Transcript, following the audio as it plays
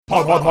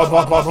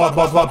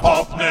Popnördspodden.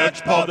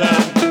 Popnördspodden.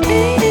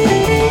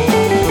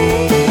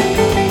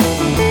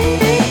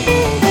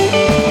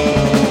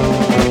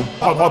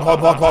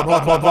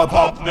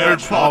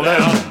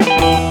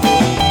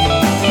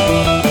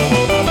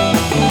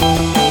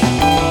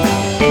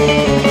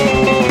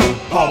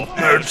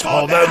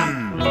 Popnördspodden.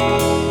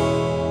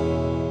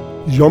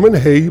 Ja men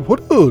hej på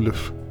dig,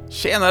 Ulf.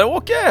 Tjenare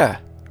Åke!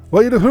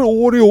 Vad är det för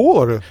år i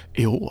år?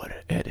 I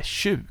år är det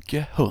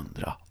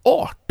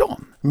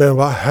 2018. Men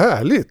vad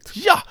härligt.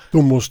 Ja!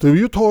 Då måste vi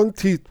ju ta en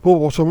titt på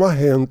vad som har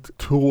hänt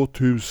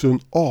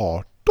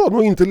 2018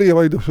 och inte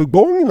leva i det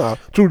förgångna.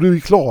 Tror du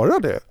vi klarar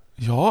det?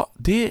 Ja,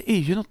 det är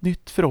ju något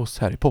nytt för oss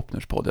här i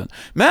Popnördspodden.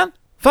 Men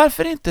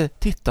varför inte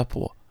titta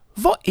på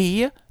vad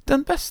är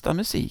den bästa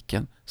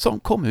musiken som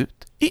kom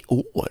ut i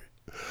år?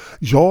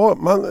 Ja,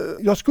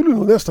 jag skulle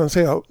nog nästan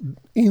säga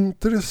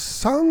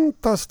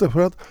intressantaste, för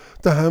att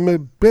det här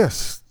med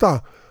bästa,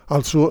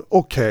 alltså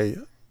okej,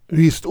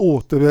 visst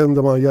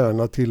återvänder man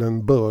gärna till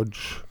en Birds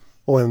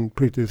och en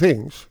Pretty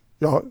Things.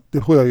 Ja,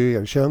 det får jag ju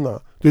erkänna.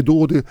 Det är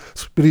då det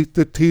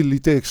spritter till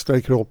lite extra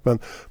i kroppen.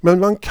 Men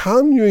man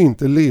kan ju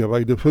inte leva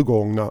i det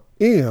förgångna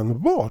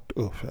enbart,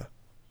 Uffe.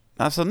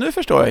 Alltså nu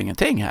förstår jag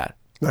ingenting här.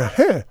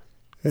 Nähä.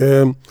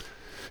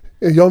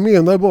 Jag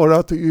menar bara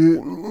att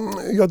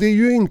ja, det är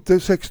ju inte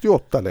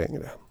 68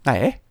 längre.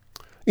 Nej.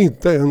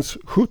 Inte ens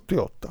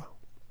 78.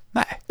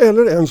 Nej.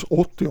 Eller ens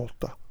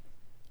 88.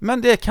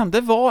 Men det kan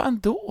det vara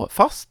ändå,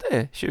 fast det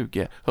är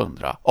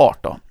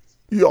 2018.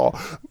 Ja,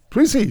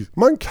 precis.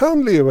 Man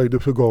kan leva i det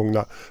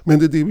förgångna. Men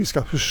det är det vi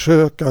ska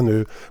försöka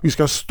nu. Vi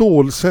ska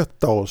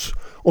stålsätta oss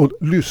och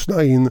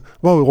lyssna in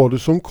vad var det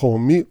som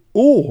kom i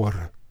år.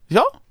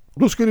 Ja.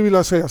 Då skulle jag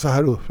vilja säga så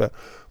här, Uffe.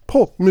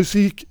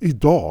 Popmusik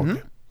idag.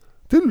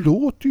 Det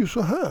låter ju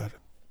så här.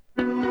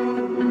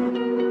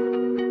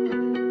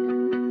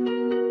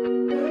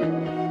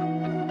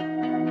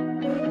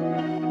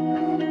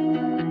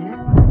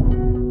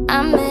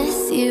 I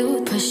miss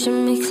you,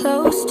 pushing me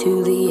close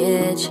to the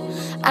edge.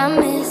 I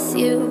miss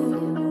you.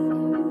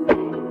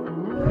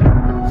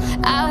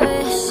 I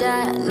wish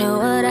I knew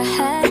what I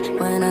had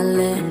when I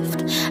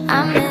left.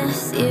 I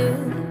miss you.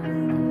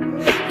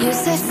 You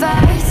set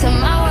fire to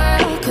my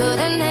world,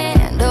 couldn't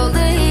handle the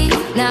heat.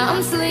 Now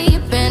I'm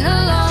sleeping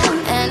alone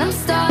and I'm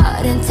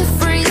starting to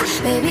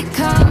freeze. Baby,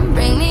 come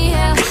bring me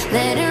hell,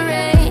 let it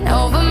rain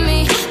over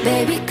me.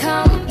 Baby,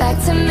 come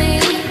back to me.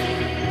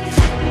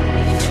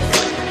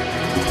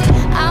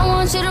 I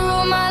want you to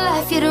rule my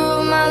life, you to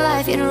rule my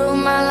life, you to rule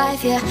my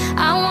life, yeah.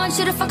 I want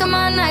you to fuck up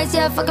my nights,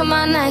 yeah, fuck up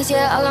my nights,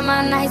 yeah, all of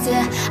my nights,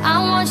 yeah. I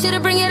want you to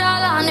bring it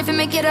all on, if you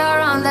make it all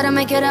wrong, that'll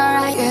make it all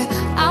right, yeah.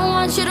 I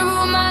want you to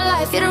rule my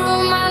life, you to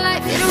rule my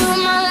life, you to rule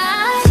my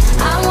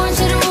life. I want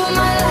you to rule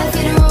my life,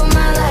 you to rule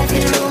my life,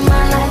 you to rule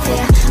my life,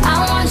 yeah. I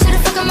want you to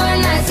fuck up my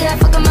nights, yeah,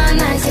 fuck up my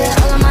nights,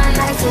 yeah, all of my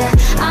nights, yeah.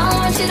 I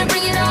want you to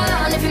bring it all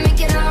on, if you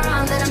make it all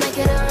wrong, that'll make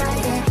it all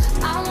right, yeah.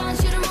 I want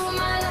you to rule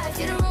my life,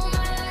 you to rule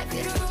my life,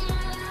 you to rule my life.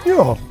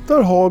 Ja,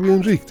 där har vi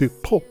en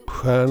riktig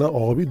popstjärna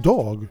av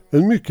idag.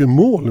 En mycket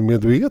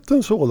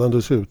målmedveten sådan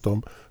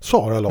dessutom.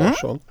 Sara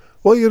Larsson.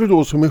 Vad är det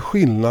då som är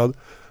skillnad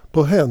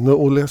på henne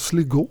och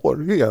Leslie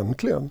Gore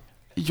egentligen?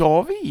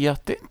 Jag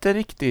vet inte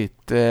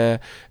riktigt. Det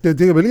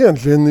är väl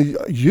egentligen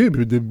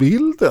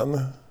ljudbilden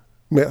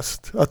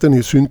mest. Att den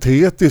är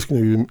syntetisk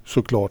nu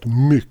såklart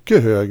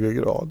mycket högre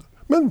grad.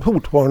 Men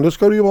fortfarande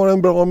ska det ju vara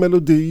en bra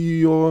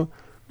melodi och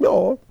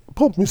ja,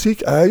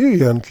 popmusik är ju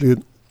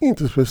egentligen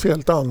inte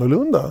speciellt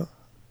annorlunda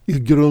i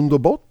grund och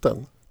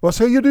botten. Vad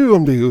säger du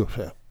om det,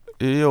 Uffe?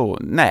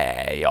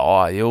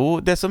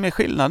 Det som är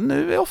skillnaden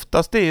nu är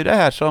oftast det är ju det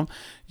här som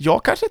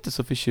jag kanske inte är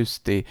så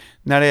förtjust i,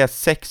 när det är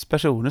 6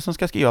 personer som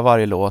ska skriva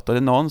varje låt och det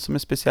är någon som är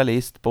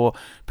specialist på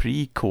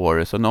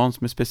pre-chorus och någon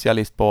som är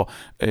specialist på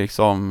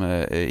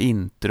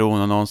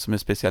intron och någon som är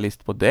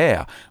specialist på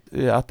det.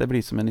 Att det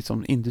blir som en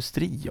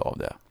industri av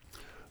det.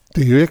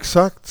 Det är ju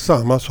exakt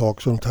samma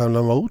sak som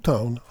Turner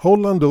Motown.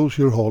 Holland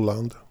Dozier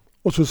Holland.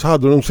 Och så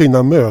hade de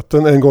sina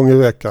möten en gång i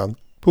veckan.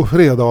 På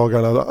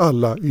fredagarna då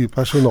alla i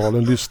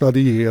personalen lyssnade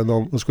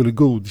igenom och skulle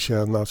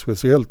godkänna,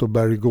 speciellt då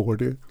Barry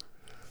Gordy.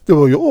 Det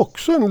var ju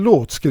också en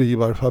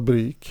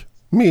låtskrivarfabrik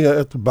med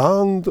ett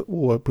band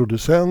och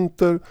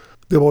producenter.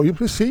 Det var ju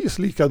precis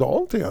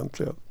likadant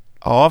egentligen.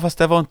 Ja, fast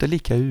det var inte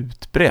lika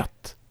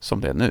utbrett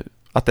som det är nu.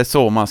 Att det är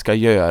så man ska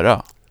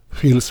göra.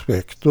 Phil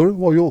Spector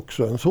var ju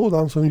också en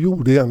sådan som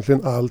gjorde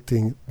egentligen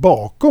allting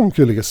bakom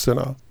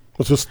kulisserna.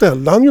 Och så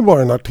ställde han ju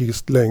bara en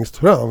artist längst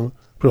fram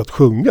för att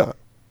sjunga.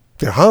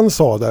 Det han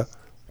sa det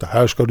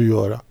här ska du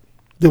göra.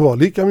 Det var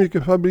lika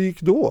mycket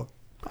fabrik då.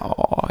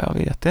 Ja, jag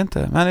vet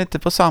inte. Men inte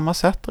på samma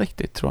sätt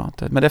riktigt, tror jag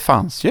inte. Men det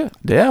fanns ju.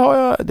 Det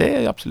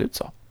är absolut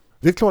så.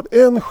 Det är klart,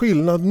 en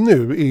skillnad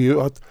nu är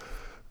ju att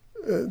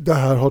det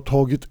här har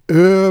tagit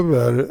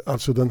över,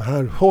 alltså den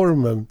här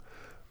formen.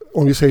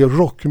 Om vi säger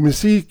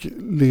rockmusik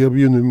lever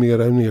ju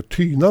numera en mer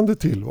tynande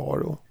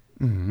tillvaro.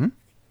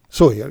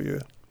 Så är det ju.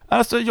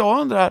 Alltså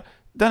jag undrar,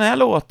 den här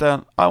låten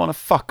I wanna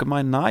fuck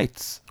my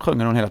nights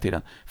sjunger hon hela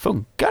tiden.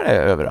 Funkar det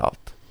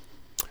överallt?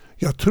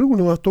 Jag tror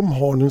nog att de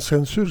har en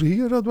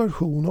censurerad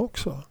version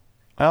också.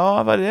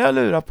 Ja, vad är det jag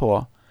lurar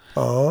på?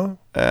 Ja.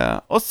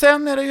 Och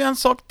sen är det ju en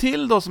sak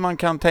till då som man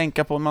kan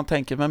tänka på om man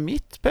tänker med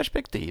mitt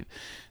perspektiv.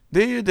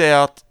 Det är ju det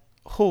att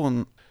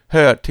hon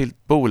hör till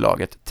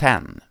bolaget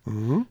Ten,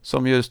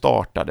 som ju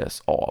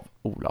startades av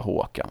Ola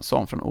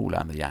Håkansson från Ola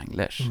and the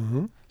Janglers.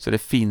 Så det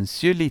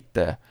finns ju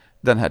lite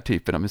den här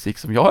typen av musik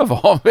som jag är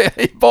van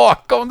med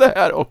bakom det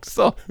här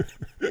också.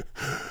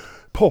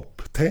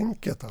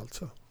 Poptänket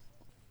alltså.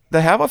 Det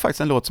här var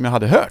faktiskt en låt som jag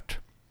hade hört.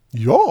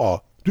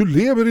 Ja, du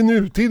lever i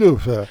nutid,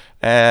 Uffe.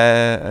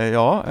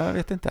 Ja, jag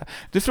vet inte.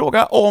 Du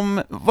frågar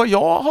om vad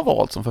jag har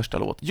valt som första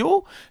låt.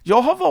 Jo,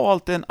 jag har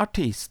valt en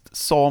artist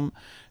som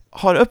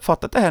har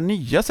uppfattat det här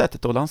nya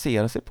sättet att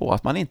lansera sig på,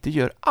 att man inte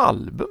gör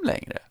album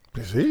längre.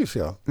 Precis,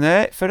 ja.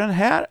 Nej, för den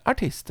här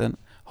artisten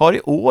har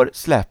i år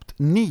släppt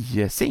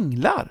 9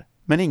 singlar,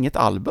 men inget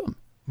album.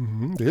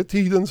 Det är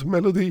tidens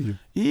melodi.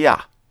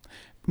 Ja,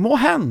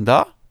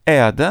 måhända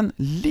är den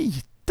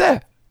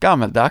lite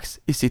gammeldags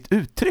i sitt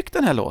uttryck,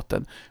 den här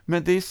låten,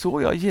 men det är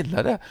så jag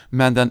gillar det.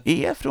 Men den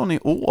är från i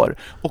år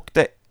och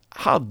det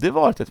hade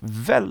varit ett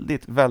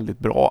väldigt, väldigt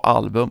bra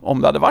album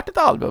om det hade varit ett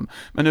album,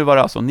 men nu var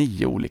det alltså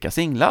 9 olika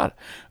singlar.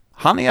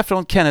 Han är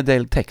från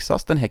Kennedale,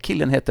 Texas. Den här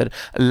killen heter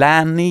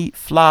Lanny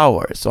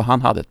Flowers och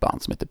han hade ett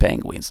band som heter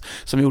Penguins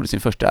som gjorde sin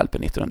första LP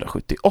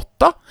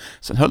 1978.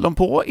 Sen höll de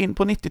på in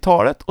på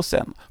 90-talet och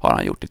sen har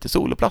han gjort lite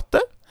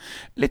soloplattor.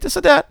 Lite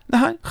sådär när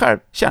han själv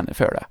känner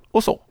för det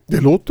och så.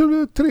 Det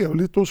låter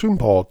trevligt och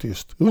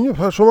sympatiskt,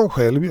 ungefär som han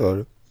själv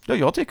gör. Ja,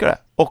 jag tycker det.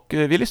 Och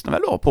vi lyssnar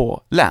väl då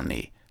på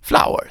Lanny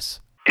Flowers.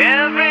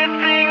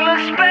 Everything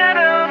looks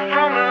better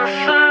from a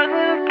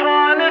certain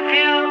point of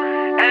view,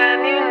 and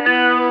you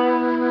know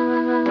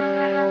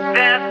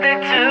that they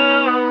do.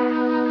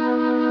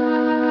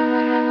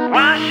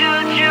 Why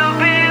should you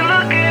be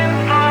looking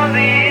for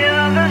the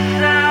other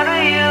side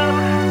of you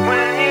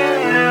when you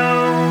know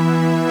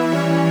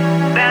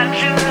that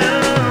you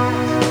know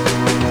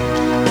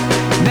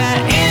that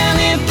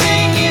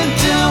anything you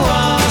do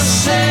or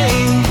say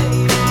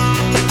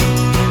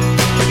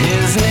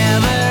is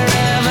never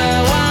ever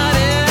what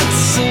it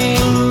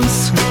seems.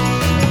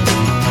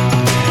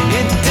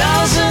 It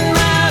doesn't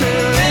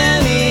matter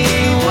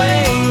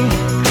anyway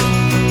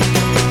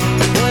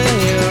when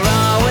you're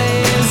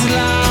always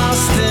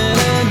lost in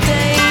a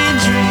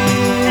daydream.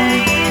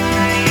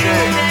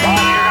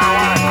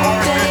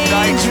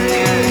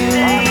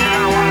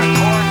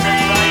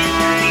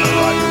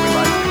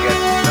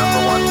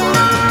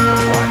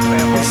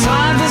 It's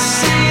hard to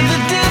see the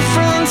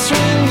difference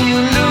when you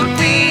look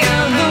the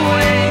other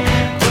way,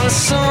 but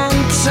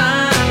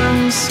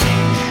sometimes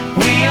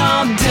we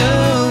all do.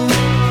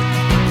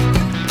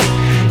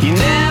 You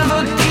never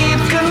keep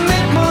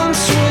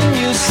commitments when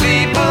you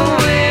sleep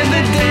away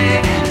the day,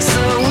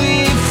 so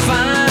we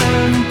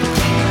find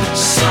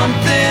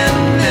something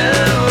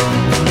new.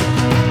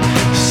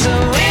 So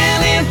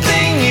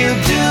anything you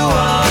do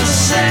or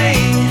say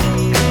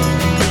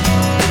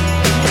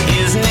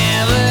is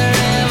never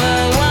ever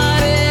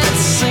what it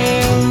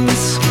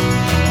seems.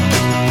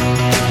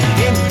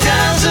 It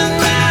doesn't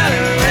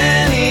matter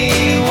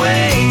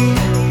anyway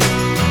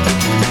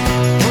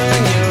when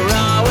you're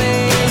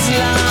always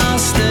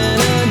lost in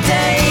a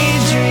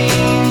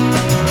daydream.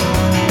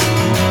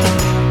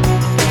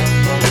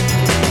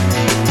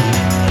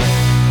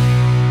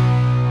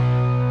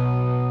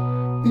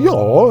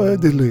 Ja,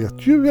 det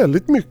lät ju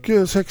väldigt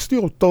mycket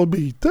 68 och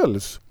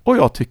Beatles. Och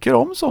jag tycker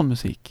om sån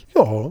musik.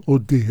 Ja,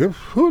 och det är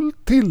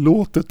fullt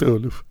tillåtet,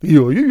 Ulf. Det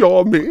gör ju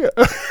jag med.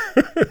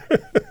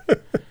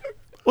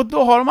 Och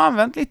då har de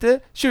använt lite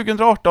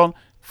 2018,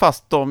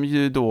 fast de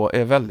ju då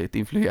är väldigt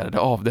influerade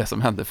av det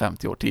som hände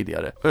 50 år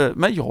tidigare.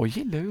 Men jag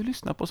gillar ju att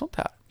lyssna på sånt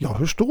här. Jag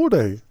förstår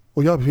dig.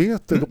 Och jag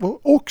vet det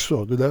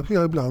också. Det är därför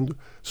jag ibland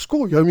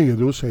skojar med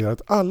dig och säger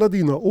att alla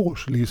dina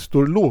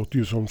årslistor låter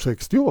ju som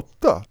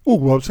 68.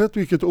 Oavsett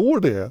vilket år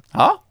det är.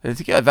 Ja, det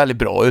tycker jag är en väldigt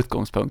bra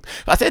utgångspunkt.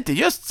 Alltså inte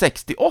just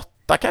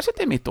 68, kanske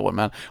inte är mitt år,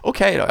 men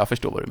okej då, jag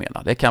förstår vad du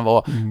menar. Det kan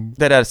vara,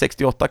 det där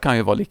 68 kan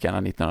ju vara lika gärna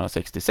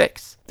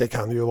 1966. Det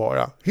kan det ju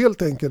vara.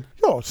 Helt enkelt,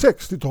 ja,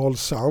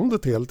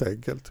 60-talssoundet helt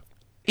enkelt.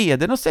 Är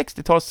det något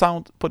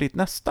 60-talssound på ditt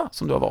nästa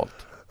som du har valt?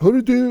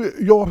 Hörru du,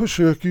 jag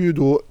försöker ju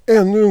då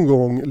ännu en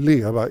gång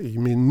leva i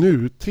min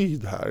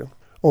nutid här.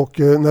 Och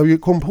när vi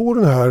kom på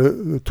den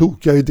här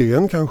tokiga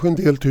idén kanske en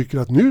del tycker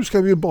att nu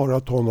ska vi bara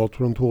ta något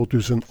från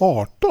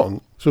 2018.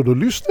 Så då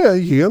lyssnade jag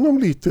igenom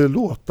lite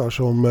låtar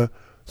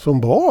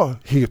som var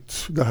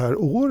hits det här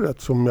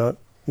året som jag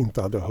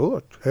inte hade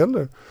hört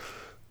heller.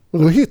 Och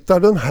då hittar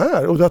den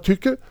här och jag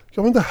tycker,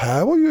 ja men det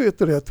här var ju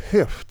ett rätt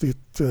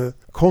häftigt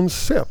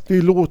koncept.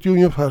 Det låter ju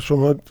ungefär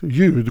som ett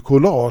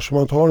ljudkollage.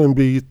 Man tar en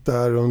bit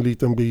där och en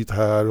liten bit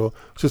här och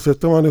så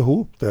sätter man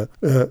ihop det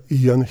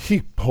i en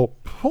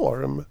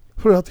hiphop-form.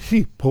 För att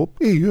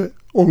hiphop är ju,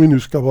 om vi nu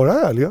ska vara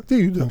ärliga, det är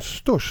ju den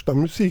största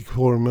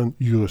musikformen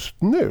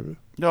just nu.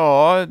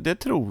 Ja, det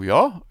tror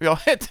jag.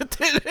 Jag är inte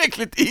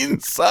tillräckligt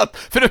insatt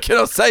för att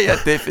kunna säga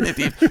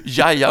definitivt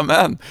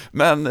jajamän.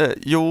 Men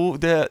jo,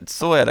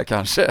 så är det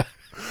kanske.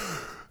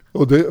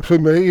 Och för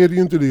mig är det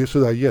ju inte det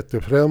sådär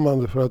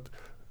jättefrämmande, för att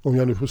om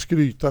jag nu får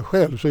skryta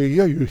själv så är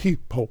jag ju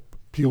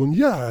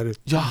hiphop-pionjär i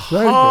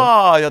Sverige.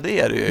 Ja, det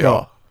är det ju.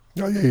 Ja.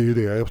 Ja, jag är ju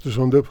det,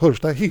 eftersom det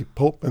första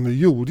hiphopen det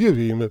gjorde ju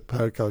vi med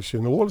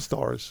Percussion All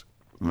Stars.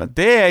 Men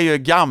det är ju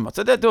gammalt,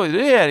 så det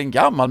är en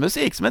gammal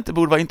musik som inte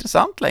borde vara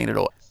intressant längre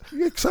då.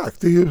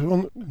 Exakt, det är ju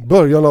från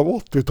början av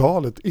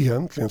 80-talet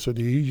egentligen, så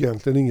det är ju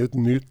egentligen inget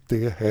nytt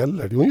det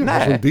heller. Det är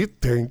ungefär som ditt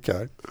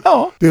tänker.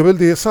 Ja. Det är väl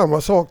det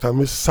samma sak här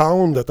med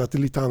soundet, att det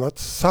är lite annat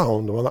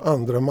sound och man har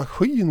andra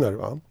maskiner,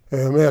 va?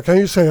 Men jag kan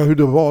ju säga hur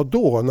det var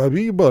då när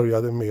vi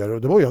började med det.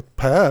 Det var ju att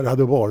Per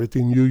hade varit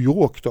i New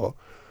York då.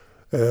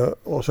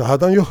 Och så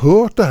hade han ju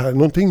hört det här,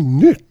 någonting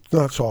nytt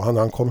när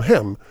han kom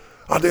hem.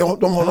 Ja,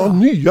 de har några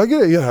nya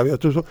grejer här,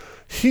 vet du. Så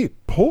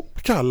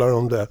hiphop kallar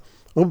de det.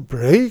 Och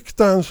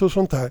breakdance och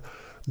sånt här.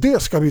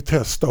 Det ska vi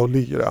testa och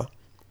lira.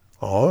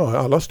 Ja,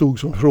 alla stod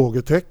som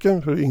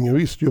frågetecken, för ingen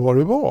visste ju vad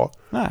det var.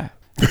 Nej.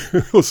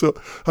 Och så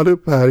hade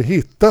Per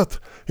hittat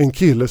en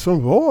kille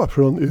som var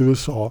från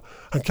USA.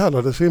 Han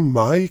kallade sig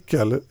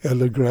Michael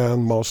eller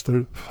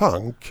Grandmaster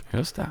Funk.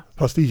 Just det.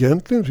 Fast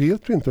egentligen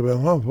vet vi inte vem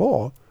han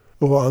var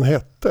och vad han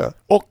hette.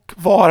 Och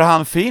var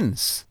han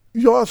finns?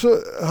 Ja, alltså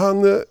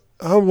han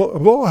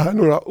var här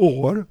några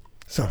år.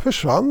 Sen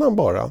försvann han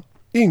bara.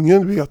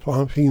 Ingen vet var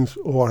han finns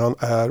och var han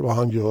är, vad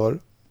han gör.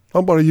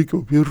 Han bara gick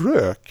upp i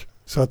rök.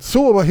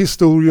 Så var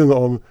historien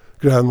om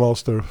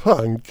Grandmaster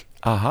Funk.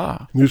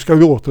 Aha. Nu ska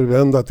vi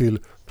återvända till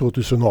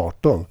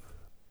 2018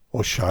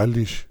 och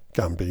Childish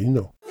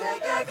Gambino.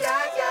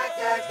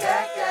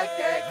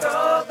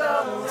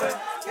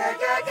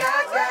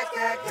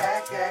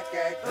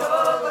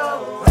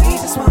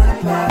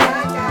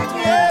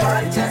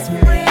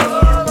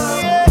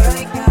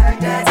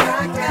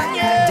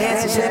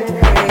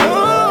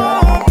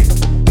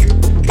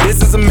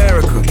 This is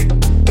America.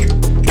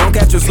 Don't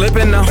catch you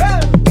slipping now.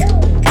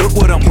 Look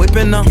what I'm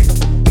whipping now.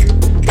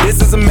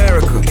 This is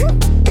America.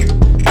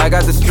 I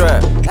got the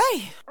strap.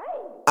 Hey.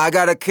 I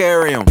gotta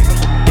carry 'em.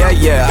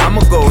 Yeah,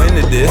 I'ma go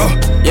into this.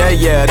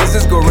 Yeah, this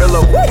is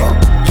Gorilla.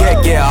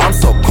 Yeah, I'm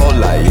so cold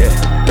like, yeah.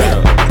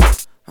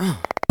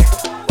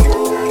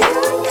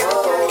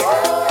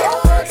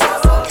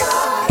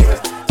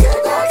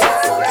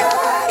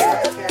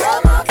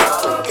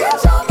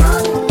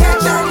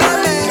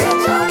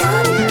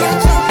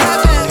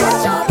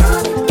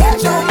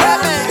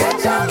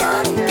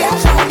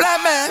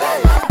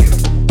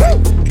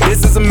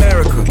 This is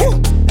America.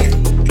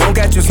 Don't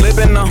catch you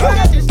slipping now.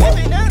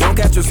 Don't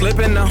catch you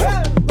slipping now.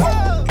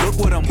 Look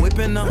what I'm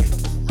whipping now.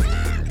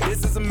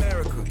 This is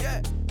America.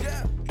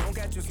 Don't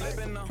catch you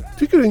slipping now.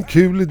 Tycker det är en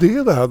kul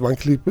idé det här att man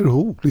klipper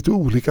ihop lite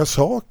olika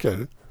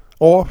saker.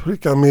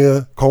 Afrika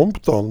med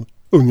Compton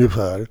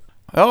ungefär.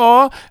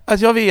 Ja,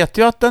 alltså jag vet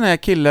ju att den här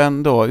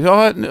killen då, jag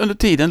har under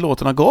tiden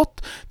låten har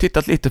gått,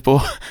 tittat lite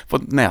på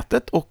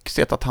nätet och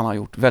sett att han har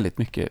gjort väldigt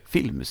mycket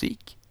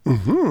filmmusik.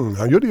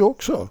 Han gör det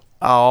också.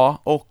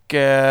 Ja,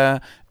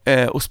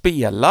 och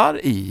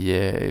spelar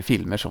i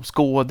filmer som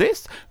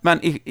skådis, men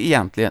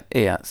egentligen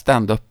är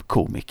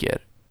stand-up-komiker.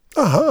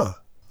 Aha,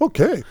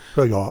 okej.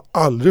 För jag har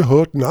aldrig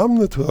hört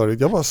namnet förut.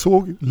 Jag bara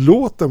såg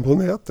låten på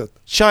nätet.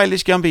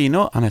 Childish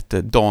Gambino, han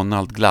hette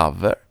Donald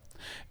Glover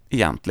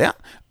egentligen.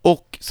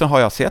 Och så har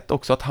jag sett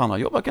också att han har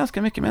jobbat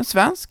ganska mycket med en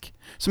svensk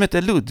som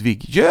heter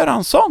Ludvig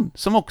Göransson,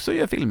 som också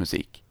gör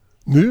filmmusik.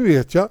 Nu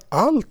vet jag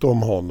allt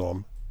om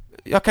honom.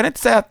 Jag kan inte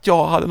säga att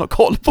jag hade någon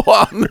koll på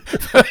han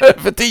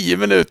för 10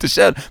 minuter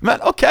sedan, men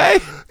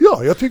okej.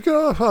 Ja, jag tycker i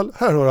alla fall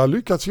här har han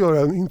lyckats göra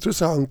en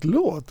intressant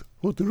låt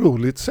på ett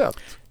roligt sätt.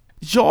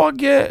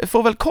 Jag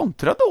får väl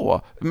kontra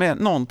då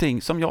med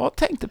någonting som jag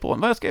tänkte på.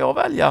 Vad ska jag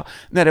välja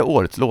när det är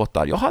årets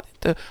låtar? Jag hade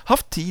inte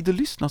haft tid att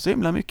lyssna så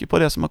himla mycket på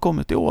det som har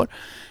kommit i år.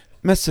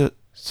 Men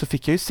så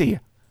fick jag ju se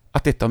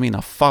att ett av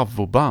mina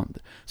favoband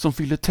som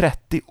fyller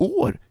 30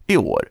 år i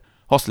år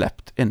har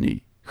släppt en ny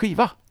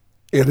skiva.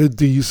 Är det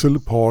Diesel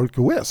Park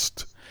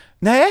West?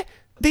 Nej,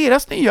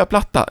 deras nya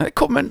platta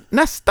kommer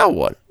nästa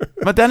år.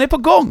 Men den är på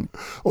gång.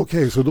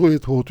 Okej, så då är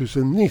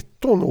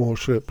 2019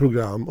 års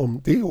program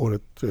om det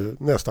året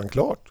nästan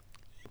klart.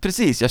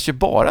 Precis, jag kör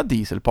bara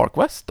Diesel Park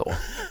West då.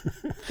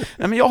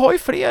 Nej, men jag har ju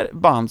fler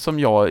band som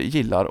jag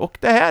gillar och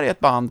det här är ett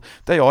band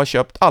där jag har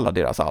köpt alla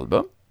deras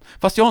album.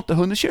 Fast jag har inte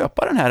hunnit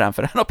köpa den här än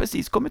för den har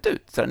precis kommit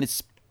ut. Så den är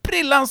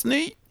sprillans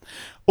ny.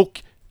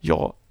 Och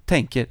jag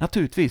tänker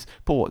naturligtvis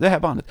på det här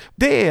bandet.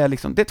 Det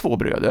är 2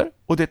 bröder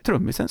och det är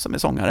trummisen som är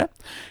sångare.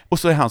 Och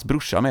så är hans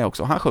brorsa med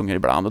också. Han sjunger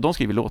ibland och de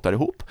skriver låtar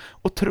ihop.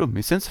 Och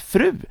trummisens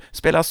fru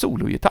spelar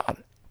sologitarr.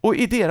 Och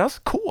i deras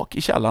kåk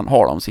i källaren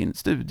har de sin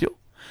studio.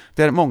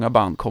 Där många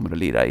band kommer att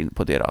lira in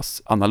på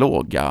deras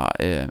analoga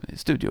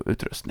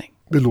studioutrustning.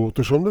 Det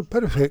låter som det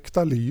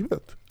perfekta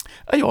livet.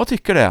 Ja, jag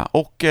tycker det.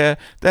 Och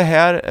det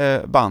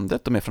här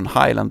bandet, de är från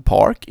Highland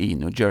Park i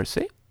New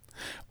Jersey.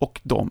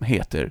 Och de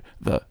heter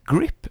The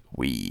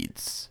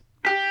Gripweeds.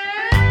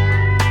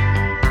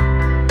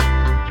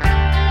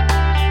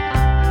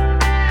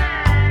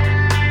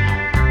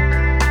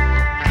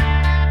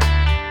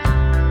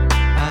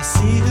 I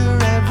see her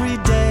every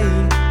day.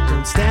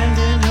 Don't stand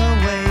in her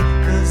way,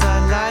 'cause I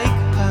like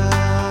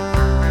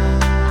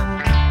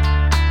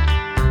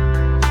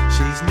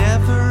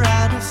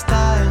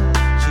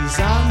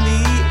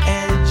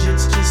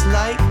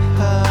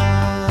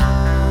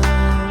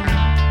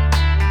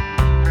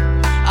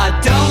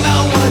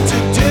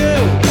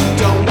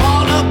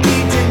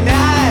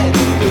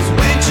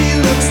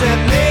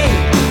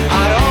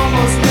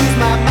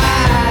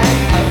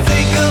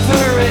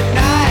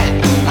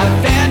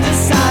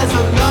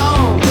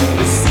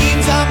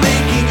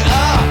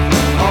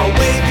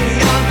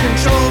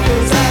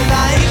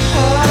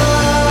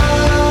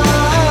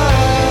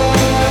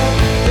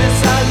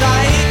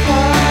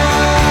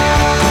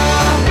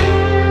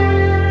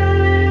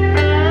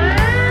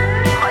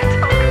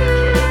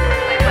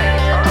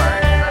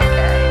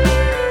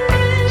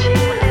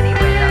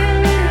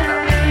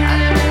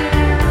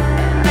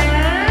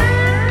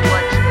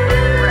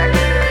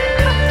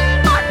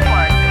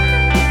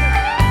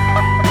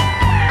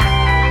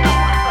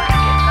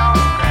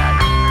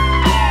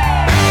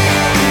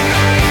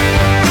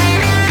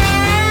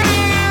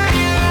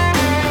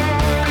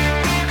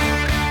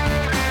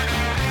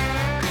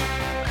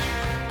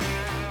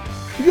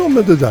Ja,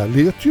 men det där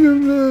lät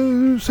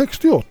ju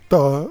 68,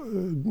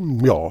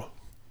 ja.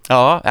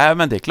 Ja,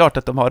 men det är klart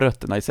att de har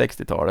rötterna i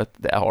 60-talet.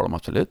 Det har de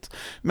absolut.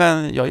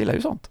 Men jag gillar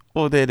ju sånt.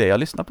 Och det är det jag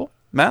lyssnar på.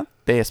 Men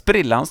det är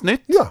sprillans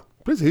nytt. Ja,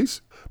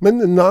 precis.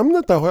 Men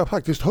namnet där har jag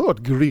faktiskt hört,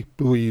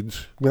 Gripweed.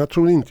 Men jag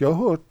tror inte jag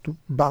har hört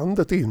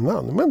bandet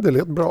innan. Men det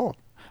lät bra.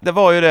 Det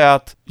var ju det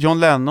att John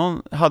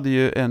Lennon hade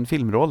ju en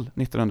filmroll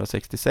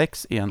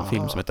 1966 i en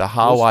film som heter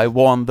How I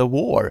Won the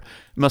War.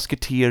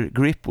 Musketeer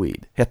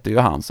Gripweed hette ju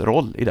hans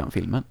roll i den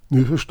filmen.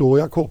 Nu förstår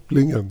jag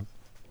kopplingen.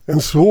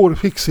 En svår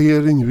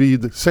fixering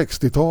vid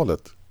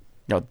 60-talet.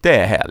 Ja, det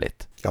är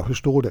härligt. Jag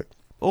förstår det.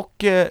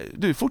 Och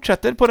du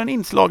fortsätter på den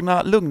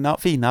inslagna, lugna,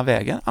 fina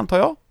vägen, antar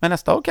jag, med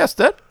nästa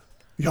orkester.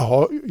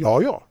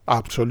 Ja,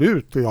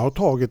 absolut. Jag har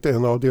tagit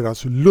en av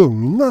deras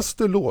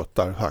lugnaste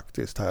låtar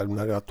faktiskt här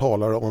när jag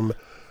talar om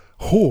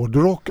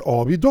hårdrock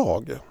av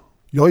idag.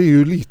 Jag är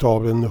ju lite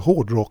av en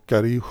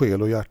hårdrockare i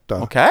själ och hjärta.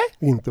 Okej.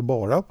 Inte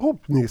bara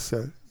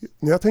popnisse.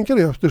 När jag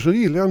tänker efter så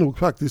gillar jag nog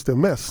faktiskt det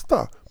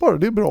mesta. Bara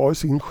det är bra i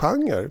sin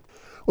genre.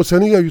 Och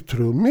sen är jag ju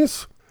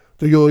trummis.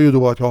 Det gör ju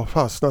då att jag har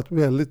fastnat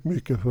väldigt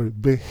mycket för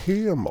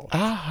Behemoth.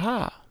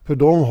 Aha. För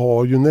de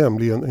har ju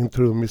nämligen en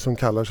trummis som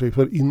kallar sig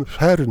för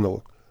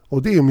Inferno.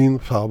 Och det är min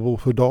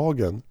favorit för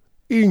dagen.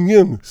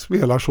 Ingen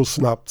spelar så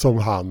snabbt som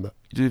han.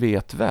 Du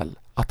vet väl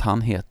att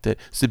han heter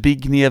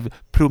Zbigniew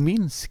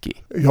Prominski?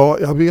 Ja,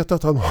 jag vet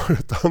att han har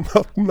ett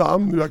annat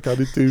namn. Jag kan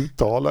inte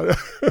uttala det.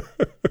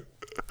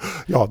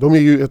 Ja, de är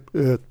ju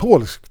ett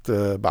polskt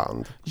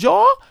band.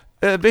 Ja,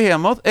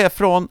 Behemoth är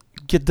från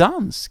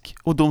Gdansk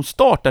och de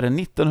startade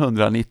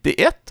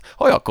 1991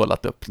 har jag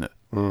kollat upp nu.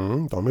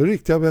 De är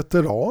riktiga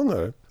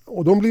veteraner.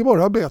 Och de blir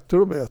bara bättre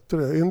och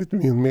bättre enligt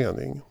min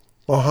mening.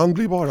 Och han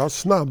blir bara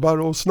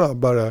snabbare och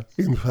snabbare,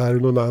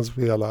 Inferno, när han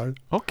spelar.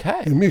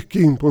 Okej. Det är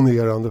mycket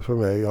imponerande för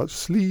mig. Jag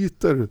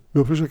sliter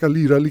med att försöka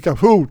lira lika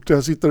fort.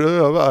 Jag sitter och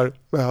övar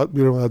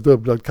med de här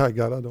dubbla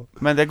kaggarna då.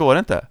 Men det går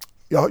inte?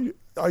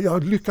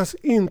 Jag lyckas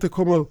inte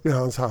komma upp i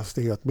hans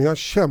hastighet, men jag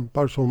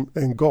kämpar som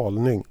en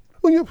galning.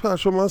 Ungefär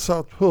som man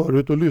satt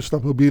förut och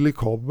lyssnade på Billy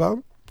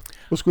Cobham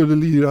och skulle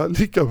lira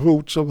lika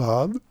fort som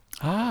han.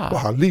 Och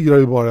han lirar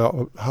ju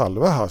bara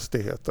halva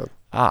hastigheten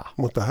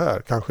mot det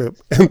här. Kanske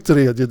en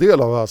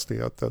tredjedel av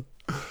hastigheten.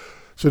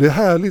 Så det är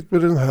härligt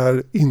med den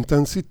här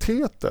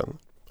intensiteten.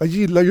 Jag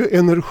gillar ju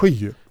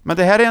energi. Men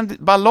det här är en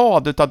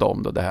ballad utav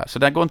dem då det här, så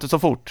den går inte så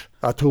fort.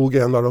 Jag tog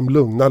en av de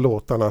lugna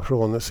låtarna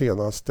från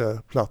senaste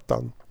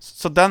plattan.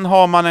 Så den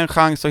har man en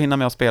chans att hinna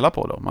med att spela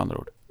på då, med andra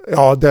ord?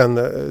 Ja,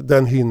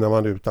 den hinner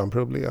man utan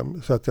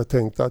problem. Så att jag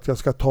tänkte att jag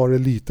ska ta det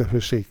lite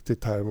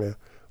försiktigt här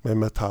med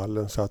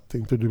metallen så att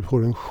inte du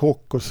får en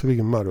chock och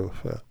svimmar upp.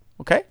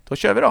 Okej, då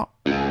kör vi då.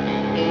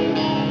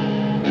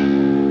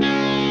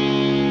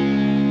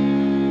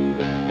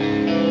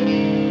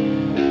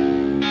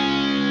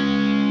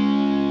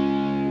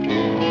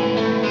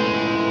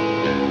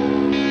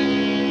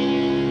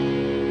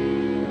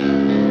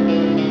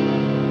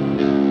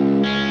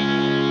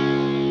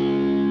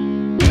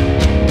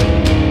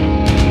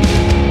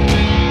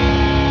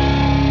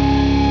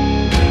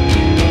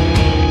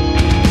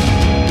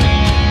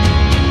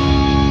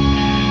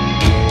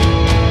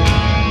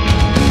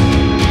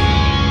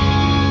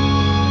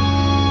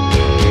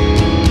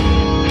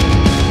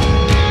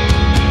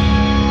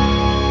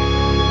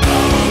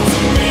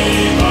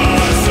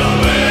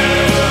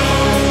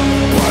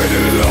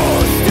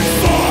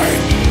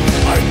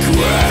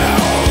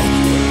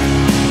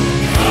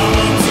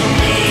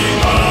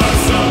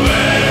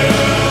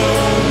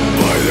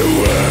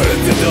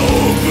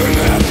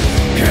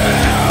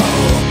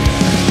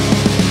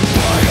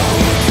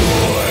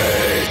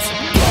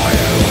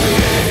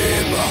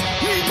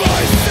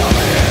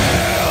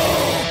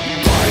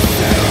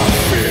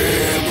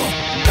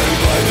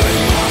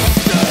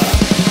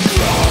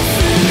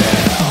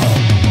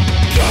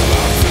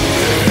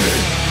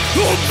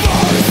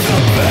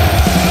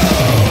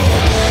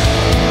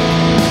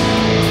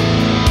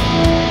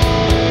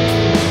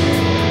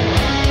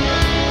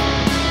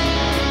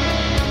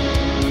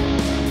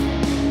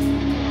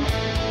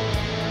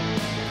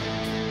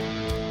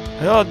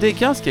 Ja, det är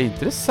ganska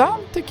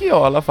intressant tycker jag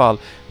i alla fall.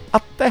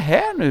 Att det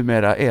här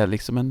numera är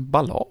liksom en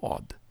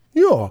ballad.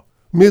 Ja,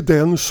 med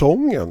den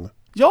sången.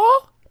 Ja.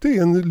 Det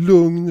är en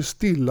lugn,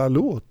 stilla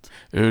låt.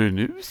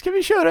 Nu ska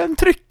vi köra en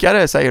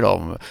tryckare, säger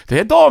de. Det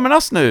är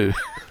damernas nu.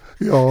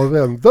 Ja,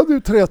 vänta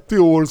du 30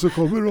 år så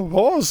kommer det att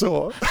vara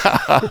så.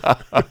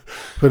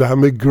 För det här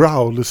med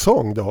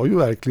growl-sång, det har ju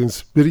verkligen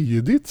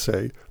spridit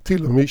sig.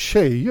 Till och med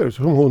tjejer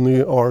som hon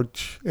i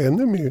Arch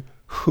Enemy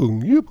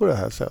sjunger ju på det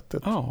här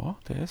sättet. Ja,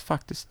 det är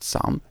faktiskt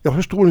sant. Jag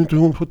förstår inte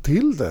hur hon får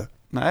till det.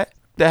 Nej,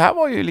 det här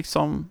var ju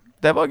liksom,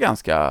 det var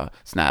ganska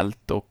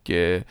snällt och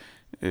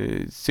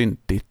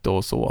syntigt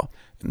och så.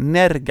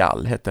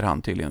 Nergal heter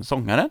han tydligen,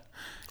 sångaren.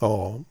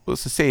 Ja. Och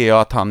så ser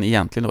jag att han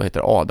egentligen då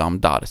heter Adam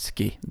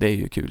Darski. Det är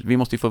ju kul. Vi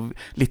måste ju få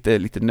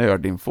lite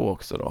nördinfo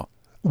också då.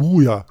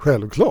 Oh ja,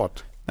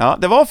 självklart. Ja,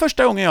 det var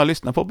första gången jag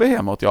lyssnade på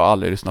Behemoth. Jag har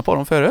aldrig lyssnat på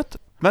dem förut.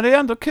 Men det är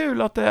ändå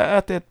kul att det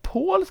är ett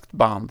polskt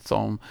band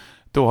som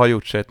då har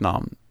gjort sig ett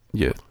namn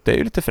Det är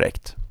ju lite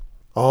fräckt.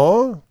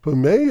 Ja, för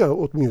mig är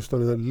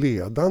åtminstone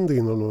ledande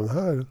inom den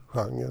här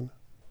genren.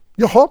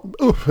 Jaha,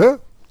 Uffe,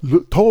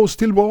 ta oss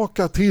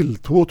tillbaka till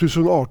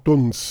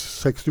 2018s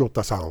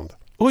 68 Sound.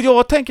 Och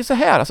jag tänker så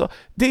här, alltså,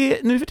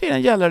 nu för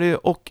tiden gäller det ju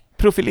att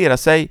profilera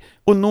sig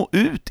och nå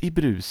ut i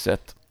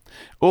bruset.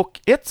 Och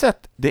ett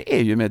sätt, det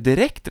är ju med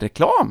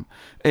direktreklam.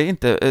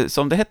 Inte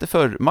som det hette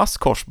för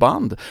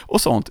masskorsband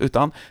och sånt,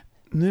 utan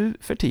nu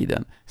för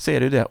tiden så är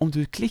det det, om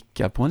du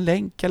klickar på en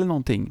länk eller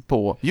någonting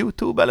på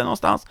YouTube eller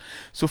någonstans,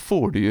 så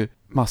får du ju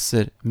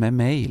massor med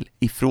mail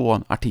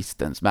ifrån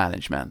artistens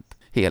management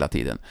hela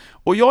tiden.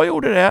 Och jag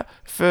gjorde det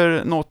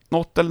för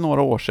något eller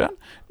några år sedan,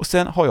 och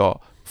sen har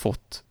jag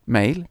fått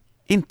mail,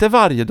 inte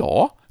varje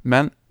dag,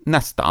 men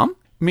nästan,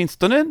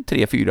 minstone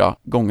 3-4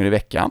 gånger i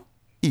veckan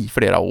i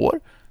flera år,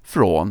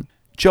 från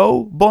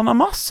Joe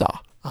Bonamassa.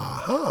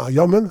 Aha,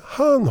 ja men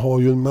han har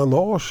ju en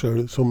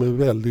manager som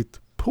är väldigt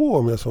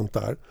på med sånt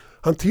där.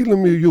 Han till och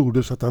med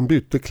gjorde så att han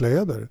bytte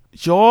kläder.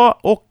 Ja,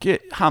 och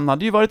han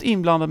hade ju varit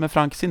inblandad med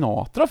Frank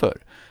Sinatra för.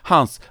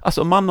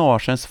 Alltså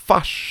managerns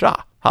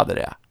farsa hade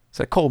det.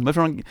 Så det kommer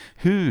från,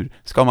 hur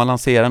ska man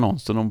lansera någon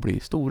så de blir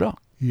stora?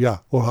 Ja,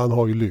 och han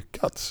har ju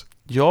lyckats.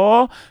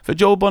 Ja, för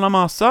Joe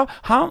Bonamassa,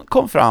 han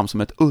kom fram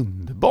som ett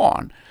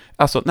underbarn.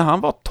 Alltså när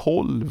han var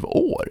 12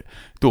 år,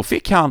 då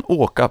fick han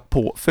åka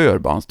på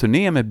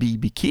förbandsturné med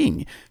B.B.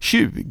 King,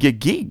 20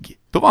 gig.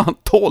 Då var han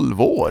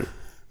 12 år.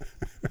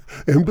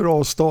 En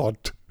bra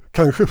start.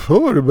 Kanske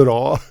för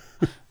bra.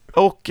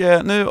 Och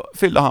nu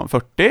fyllde han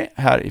 40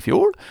 här i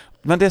fjol.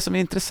 Men det som är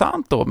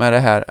intressant då med det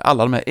här,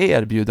 alla de här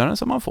erbjudanden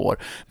som man får.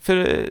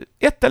 För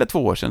 1 eller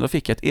 2 år sedan då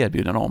fick jag ett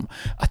erbjudande om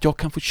att jag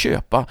kan få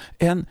köpa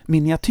en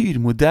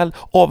miniatyrmodell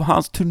av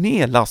hans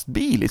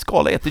turnélastbil i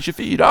skala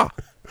 1-24.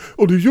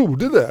 Och du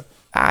gjorde det?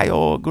 Nej,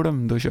 jag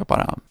glömde att köpa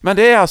den. Men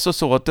det är alltså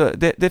så att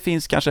det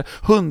finns kanske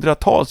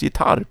hundratals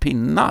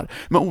gitarrpinnar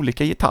med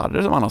olika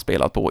gitarrer som han har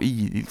spelat på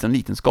i en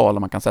liten skala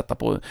man kan sätta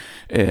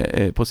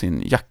på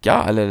sin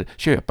jacka, eller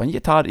köpa en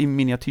gitarr i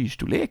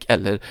miniatyrstorlek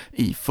eller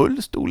i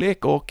full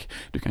storlek, och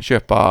du kan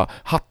köpa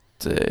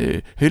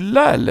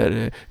hylla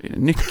eller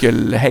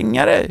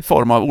nyckelhängare i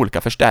form av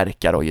olika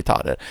förstärkare och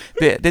gitarrer.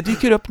 Det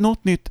dyker upp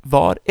något nytt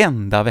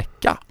varenda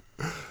vecka.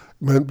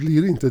 Men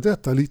blir inte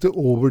detta lite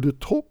over the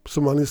top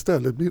som man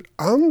istället blir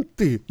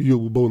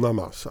anti-Joe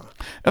Bonamassa?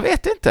 Jag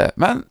vet inte,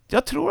 men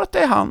jag tror att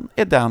han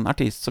är den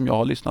artist som jag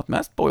har lyssnat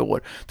mest på i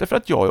år. Därför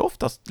att jag har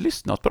oftast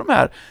lyssnat på de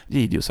här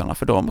videosarna,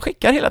 för de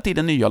skickar hela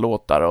tiden nya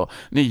låtar och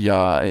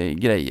nya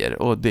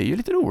grejer. Och det är ju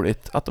lite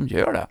roligt att de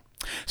gör det.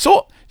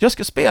 Så, jag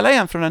ska spela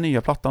en från den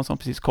nya plattan som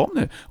precis kom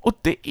nu. Och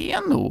det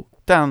är nog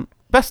den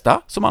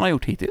bästa som han har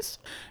gjort hittills.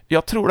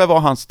 Jag tror det var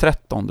hans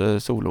 13:e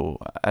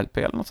solo-LP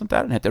eller något sånt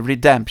där. Den heter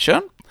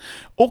Redemption.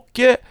 Och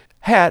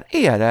här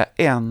är det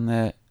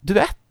en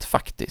duett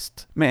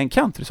faktiskt med en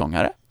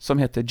countrysångare som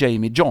heter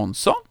Jamie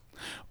Johnson.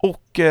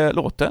 Och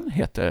låten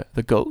heter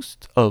The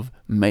Ghost of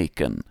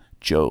Macon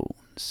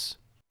Jones.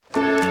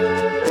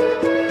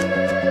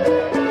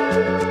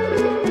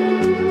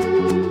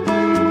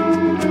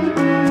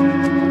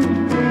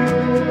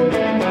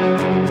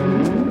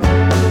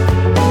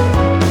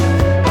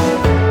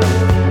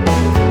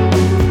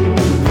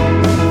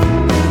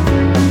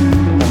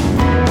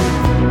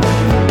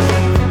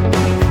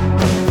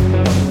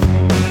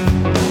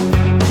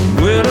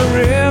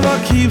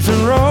 Keeps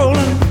it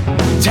rolling,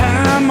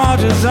 time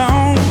marches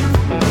on.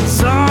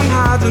 Sun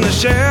hides in the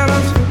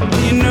shadows,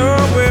 you know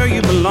where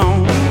you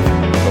belong.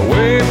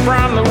 Away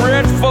from the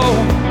red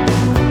folk,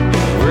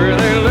 where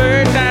they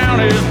lay down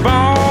his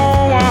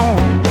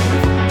bone.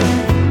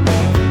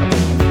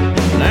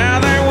 Now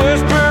they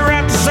whisper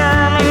at the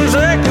sermons,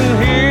 they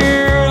can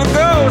hear the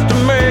ghost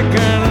of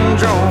Macon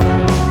Jones.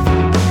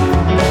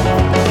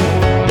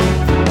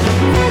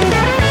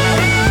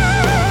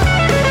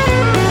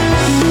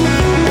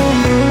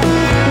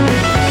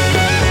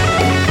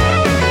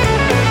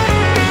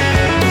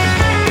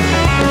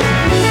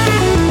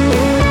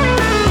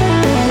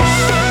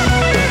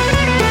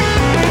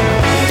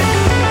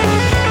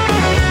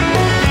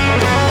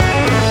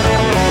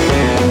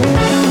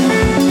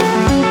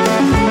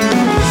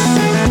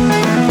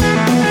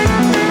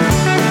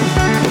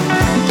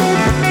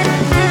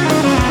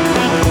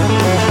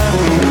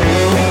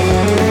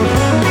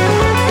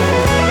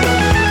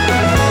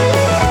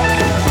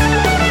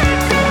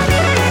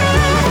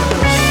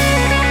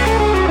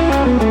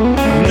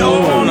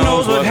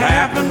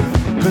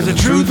 The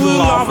truth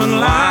will often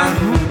lie.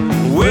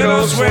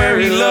 Widows swear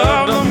he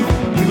loved them.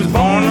 He was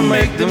born to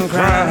make them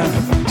cry.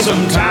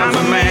 Sometimes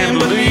a man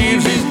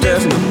believes he's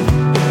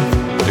destined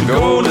to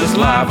go this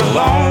life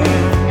alone.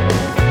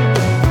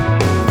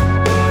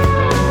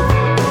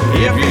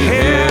 If you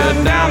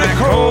head down that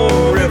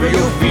cold river,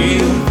 you'll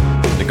feel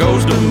the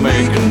ghost of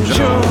Macon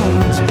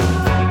Jones.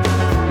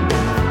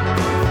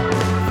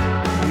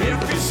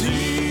 If you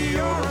see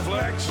your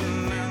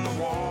reflection in the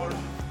water,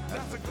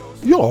 that's the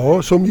ghost.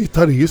 Ja, som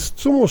gitarrist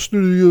så måste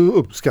du ju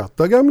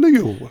uppskatta gamle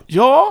Joe.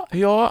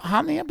 Ja,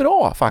 han är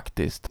bra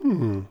faktiskt.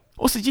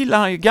 Och så gillar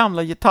han ju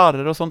gamla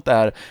gitarrer och sånt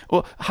där.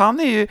 Och han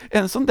är ju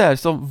en sån där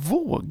som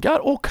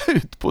vågar åka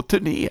ut på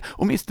turné,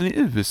 åtminstone i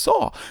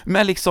USA,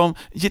 med liksom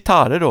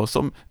gitarrer då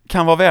som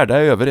kan vara värda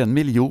över 1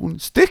 miljon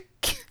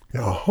styck.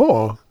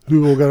 Jaha, hur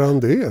vågar han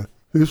det?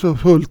 Det är så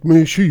fullt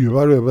med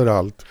tjuvar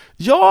överallt.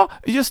 Ja,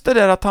 just det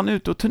där att han är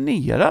ute och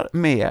turnerar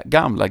med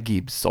gamla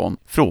Gibson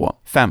från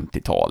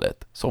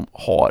 50-talet som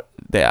har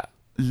det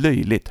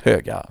löjligt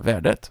höga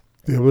värdet.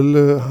 Det är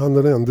väl han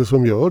den enda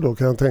som gör då,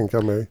 kan jag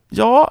tänka mig.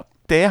 Ja,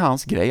 det är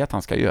hans grej att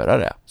han ska göra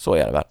det. Så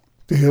är det väl.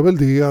 Det är väl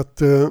det att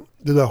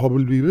det där har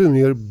väl blivit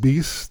mer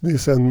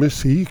business än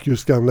musik,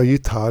 just gamla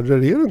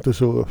gitarrer. Är det inte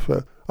så,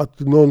 Uffe? Att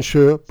någon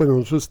köper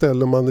och så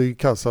ställer man det i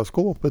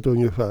kassaskåpet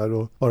ungefär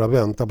och bara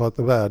väntar på att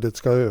värdet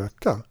ska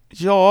öka.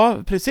 Ja,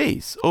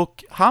 precis.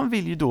 Och han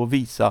vill ju då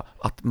visa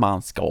att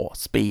man ska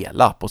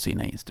spela på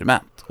sina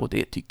instrument. Och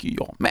det tycker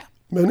jag med.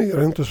 Men är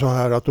det inte så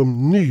här att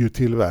de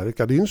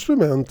nytillverkade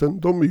instrumenten,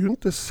 de är ju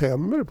inte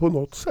sämre på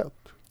något sätt?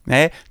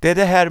 Nej, det är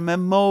det här med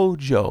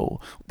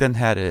mojo, den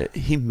här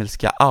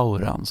himmelska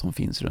auran som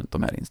finns runt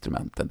de här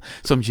instrumenten,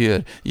 som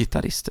gör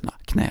gitarristerna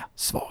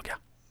knäsvaga.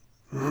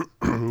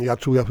 Jag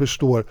tror jag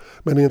förstår.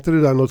 Men är inte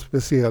det där något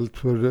speciellt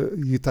för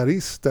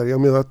gitarrister?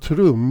 Jag menar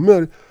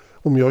trummor,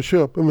 om jag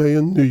köper mig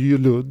en ny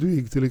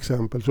Ludwig till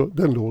exempel, så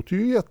den låter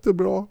ju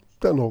jättebra,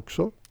 den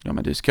också. Ja,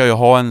 men du ska ju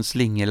ha en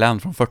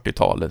Slingerland från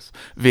 40-talets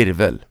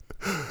virvel.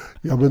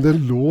 Ja, men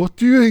den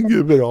låter ju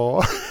inget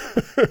bra.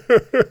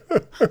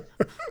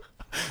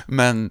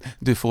 Men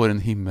du får en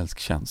himmelsk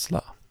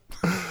känsla.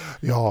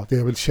 Ja, det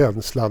är väl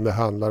känslan det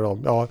handlar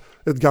om. Ja,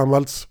 ett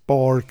gammalt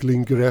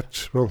Sparkling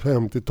Gretsch från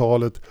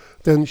 50-talet.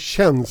 Den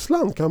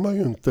känslan kan man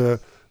ju inte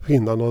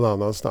finna någon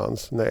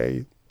annanstans.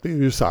 Nej, det är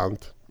ju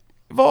sant.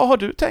 Vad har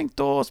du tänkt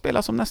att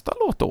spela som nästa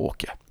låt då,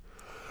 Åke?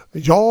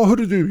 Ja,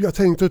 hörru du, jag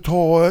tänkte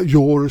ta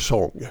Your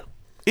Song.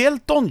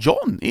 Elton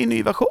John i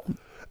ny version.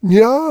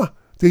 Ja,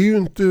 det är ju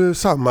inte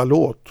samma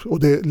låt. Och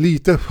det är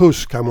lite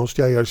fusk här,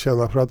 måste jag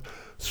erkänna, för att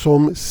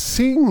som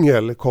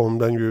singel kom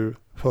den ju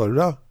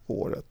förra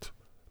året.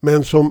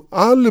 Men som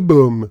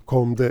album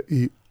kom det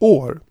i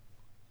år.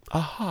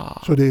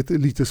 Aha. Så det är ett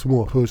lite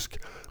småfusk.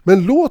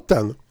 Men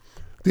låten,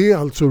 det är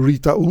alltså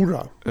Rita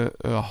Ora.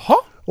 Jaha.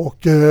 Och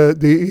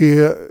det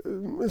är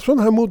sån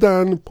här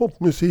modern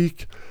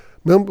popmusik.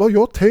 Men vad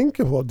jag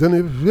tänker på, den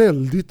är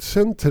väldigt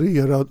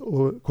centrerad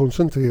och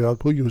koncentrerad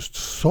på just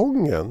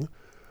sången.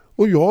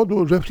 Och jag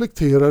då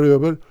reflekterar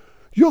över,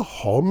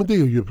 jaha, men det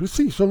är ju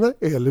precis som när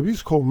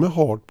Elvis kom med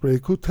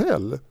Heartbreak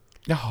Hotel.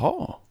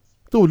 Jaha.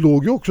 Då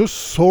låg ju också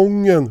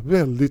sången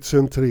väldigt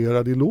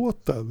centrerad i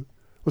låten.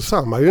 Och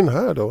samma i den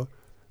här då.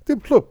 Det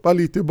pluppar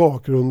lite i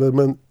bakgrunden,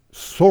 men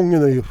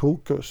sången är i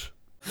fokus.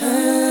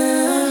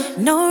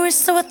 No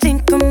risk, so I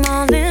think I'm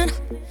all in.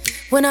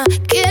 When I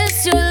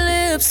kiss your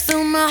lips,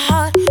 through my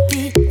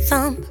heartbeat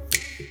thump.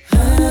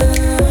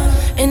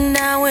 And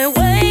now we're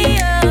way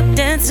up,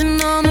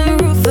 dancing on the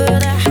roof of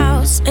the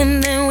house.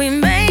 And then we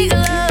make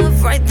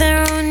love right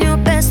there on your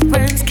best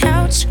friend's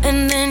couch.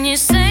 And then you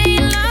say,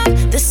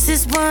 love, this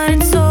is what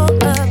it's all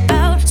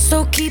about.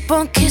 So keep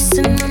on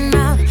kissing my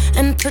mouth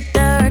and put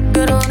that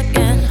record on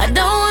again. I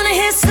don't wanna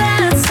hear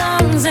sad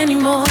songs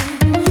anymore.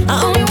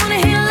 I only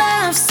wanna hear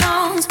love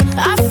songs.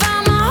 I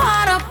found my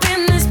heart up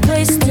in this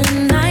place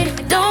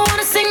tonight. Don't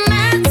wanna sing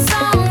mad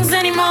songs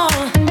anymore.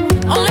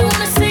 Only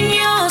wanna sing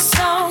your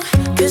song.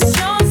 'Cause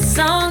your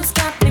songs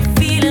got me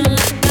feeling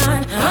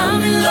like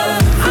I'm in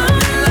love, I'm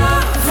in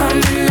love, I'm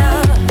in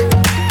love.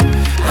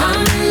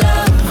 I'm in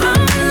love,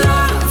 I'm in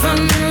love,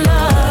 I'm in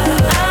love.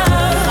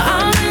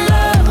 I'm in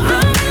love,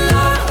 I'm in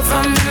love,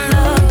 I'm in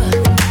love.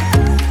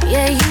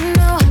 Yeah, you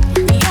know,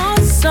 your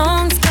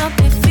songs got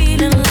me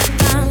feeling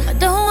like I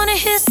don't wanna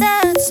hear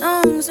sad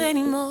songs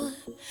anymore.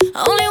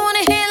 I only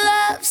wanna hear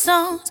love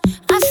songs.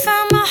 I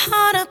found my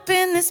heart up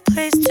in this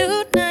place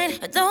tonight.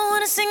 I don't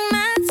wanna sing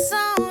mad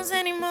songs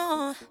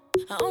anymore.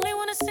 I only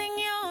wanna sing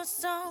your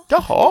song.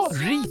 Jaha,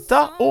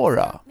 Rita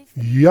Ora.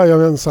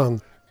 Jajamensan.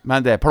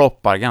 Men det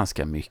ploppar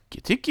ganska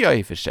mycket, tycker jag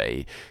i och för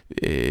sig.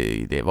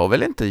 Det var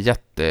väl inte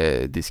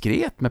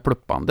jättediskret med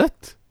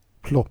ploppandet.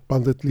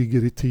 Ploppandet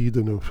ligger i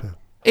tiden, Uffe.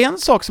 En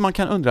sak som man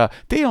kan undra,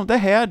 det är om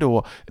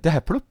det här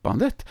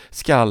ploppandet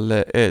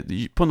ska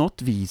på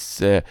något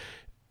vis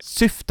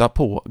syfta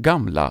på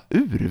gamla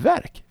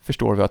urverk.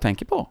 Förstår du vad jag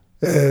tänker på?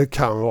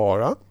 Kan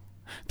vara.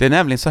 Det är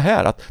nämligen så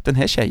här att den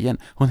här tjejen,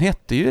 hon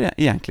hette ju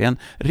egentligen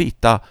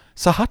Rita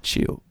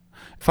Sahaccio.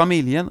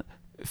 Familjen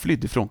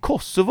flydde från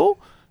Kosovo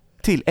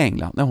till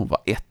England när hon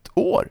var 1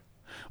 år.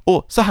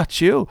 Och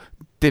Sahaccio,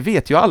 det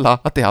vet ju alla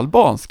att det är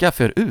albanska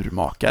för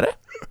urmakare.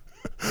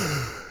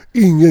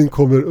 Ingen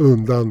kommer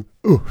undan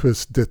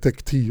Uffes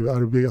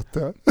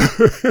detektivarbete.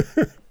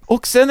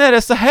 Och sen är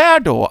det så här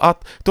då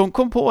att de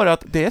kom på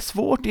att det är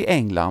svårt i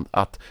England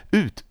att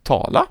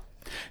uttala.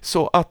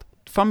 Så att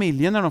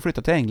familjen, när de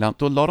flyttade till England,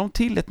 då la de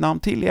till ett namn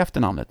till i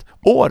efternamnet,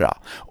 Ora.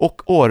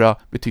 Och Ora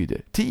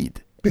betyder tid.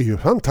 Det är ju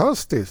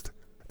fantastiskt.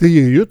 Det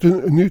ger ju ett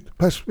nytt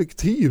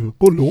perspektiv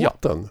på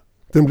låten.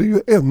 Den blir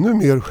ju ännu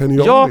mer Ja,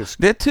 genialisk.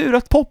 det är tur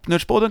att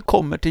Popnördspodden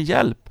kommer till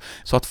hjälp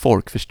så att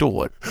folk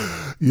förstår.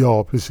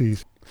 Ja,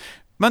 precis.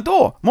 Men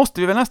då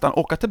måste vi väl nästan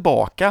åka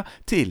tillbaka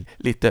till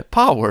lite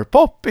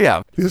powerpop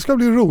igen. Det ska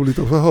bli roligt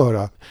att få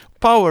höra.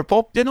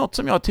 Powerpop, det är något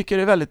som jag tycker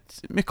är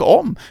väldigt mycket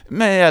om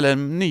med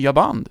nya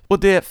band. Och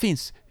det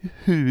finns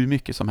hur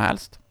mycket som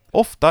helst.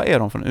 Ofta är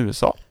de från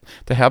USA.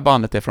 Det här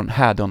bandet är från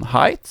Haddon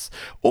Heights.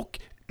 Och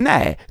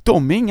nej,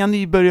 de är inga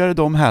nybörjare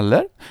de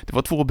heller. Det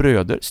var 2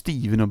 bröder,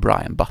 Steven och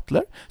Brian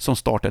Butler, som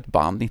startade ett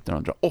band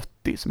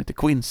 1980 som heter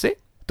Quincy.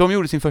 De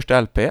gjorde sin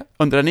första LP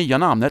under det nya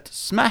namnet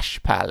Smash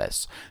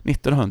Palace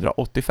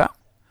 1985.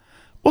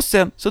 Och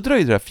sen så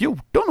dröjde det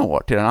 14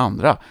 år till den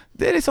andra.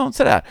 Det är liksom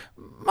sådär,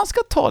 man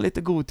ska ta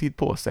lite god tid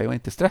på sig och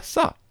inte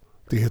stressa.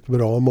 Det är ett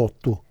bra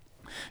motto.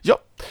 Ja,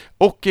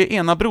 och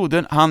ena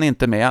brodern, han är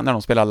inte med när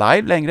de spelar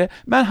live längre,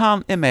 men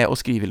han är med och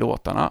skriver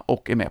låtarna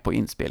och är med på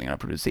inspelningar och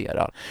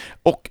producerar.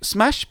 Och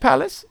Smash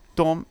Palace,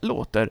 de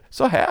låter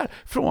så här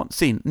från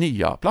sin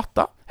nya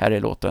platta. Här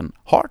är låten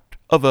Heart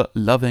of a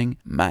Loving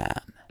Man.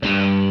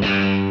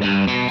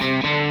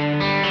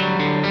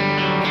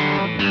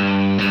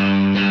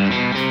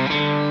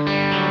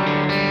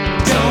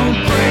 Don't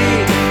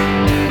break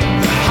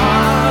the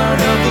heart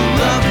of a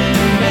loving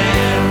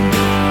man.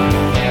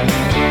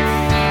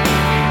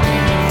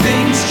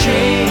 Things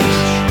change,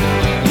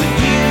 but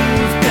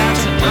you've got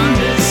to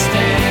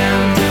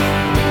understand.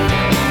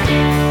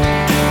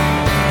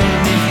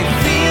 And if your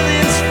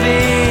feelings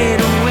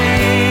fade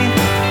away,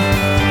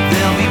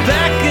 they'll be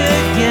back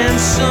again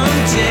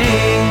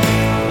someday.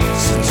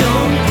 So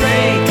don't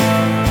break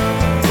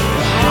the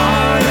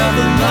heart of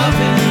a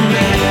loving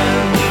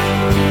man.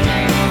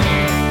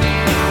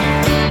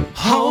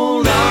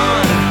 Hold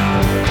on,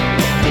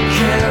 be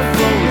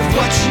careful with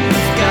what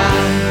you've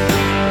got.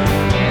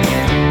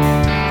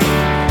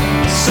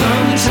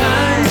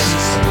 Sometimes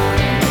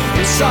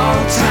it's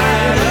all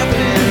tied up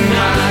in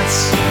knots,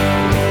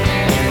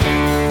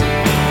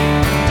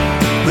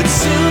 but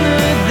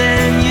sooner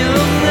than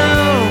you'll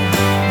know,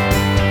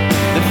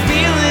 the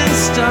feeling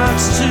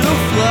starts to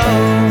flow,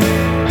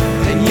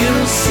 and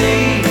you'll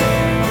see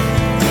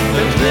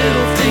that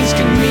little things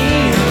can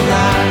mean a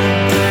lot.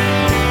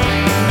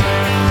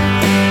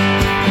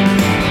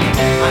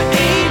 I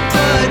ain't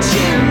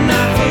budging,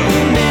 not for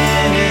a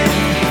minute,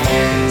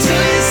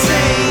 till you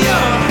say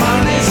your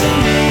heart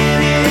isn't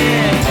in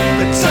it.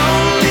 But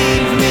don't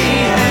leave me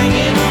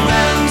hanging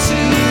around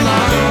too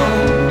long,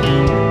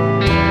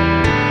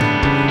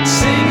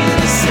 singing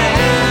a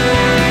sad,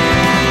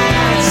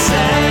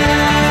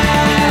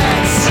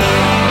 sad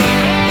song.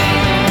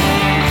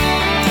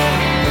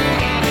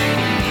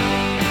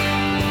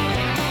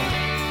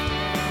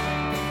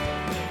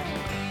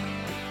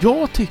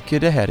 Jag tycker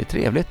det här är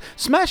trevligt.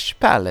 Smash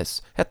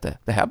Palace hette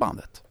det här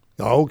bandet.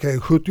 Ja, okej.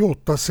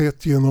 78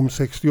 sett genom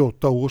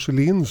 68 års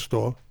lins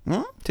då.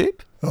 Typ.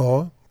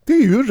 Ja, det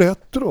är ju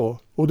retro.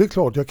 Och det är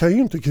klart, jag kan ju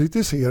inte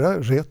kritisera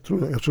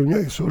retro eftersom jag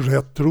är så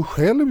retro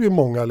själv i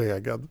många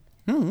lägen.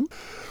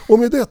 Och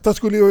med detta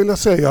skulle jag vilja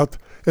säga att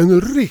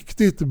en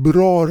riktigt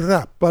bra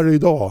rappare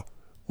idag,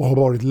 och har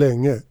varit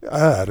länge,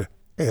 är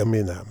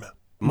Eminem.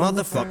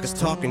 Motherfuckers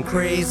talking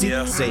crazy,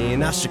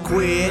 saying I should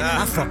quit.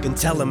 I fucking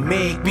tell them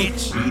make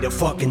bitch, eat a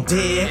fucking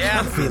dick.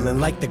 I'm feeling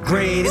like the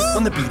greatest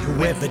on the beat,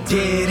 whoever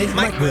did it.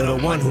 Mike Will,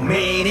 the one who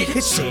made it.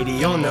 It's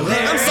shady on the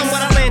lyrics. I'm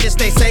somewhat outlandish,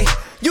 they say.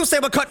 You say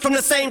we're cut from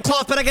the same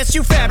cloth, but I guess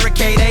you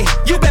fabricate, eh?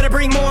 You better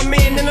bring more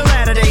men in the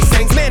Latter-day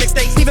Saints. Manic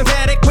states, even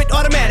Paddock with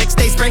automatics.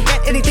 They spray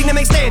at anything that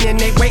may stand in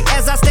their way.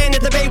 As I stand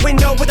at the bay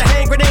window with a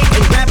hand grenade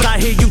and grab it, I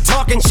hear you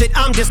talking shit.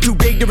 I'm just too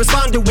big to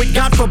respond to it.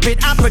 God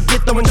forbid I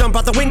forget though and jump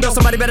out the window.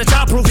 Somebody better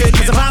childproof it,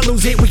 cause if I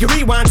lose it, we can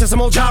rewind to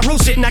some old Ja Rule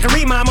shit. And I can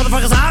remind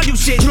motherfuckers how you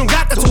shit. You don't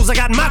got the tools I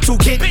got in my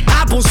toolkit.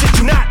 I bullshit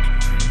you not.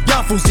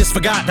 Y'all fools just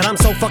forgot that I'm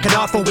so fucking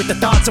awful with the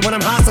thoughts. And when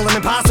I'm hostile and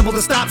impossible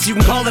to stop, so you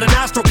can call it a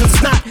nostril, cause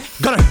it's not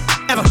gonna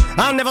ever.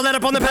 I'll never let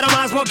up on the pedal,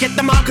 might as well get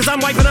them out, cause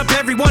I'm wiping up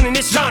everyone in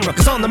this genre.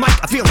 Cause on the mic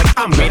I feel like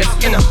I'm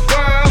greatest in the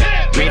world,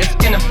 greatest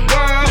in the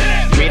world,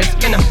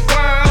 greatest in the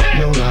world.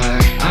 No lie,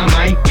 I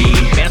might be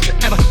best to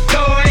ever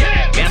do it,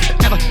 best to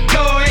ever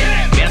do it,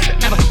 best to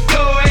ever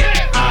do it.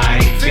 I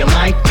feel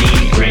like the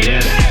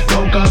greatest.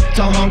 Woke up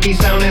to honky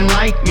sounding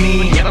like me.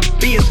 Never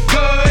be as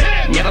good,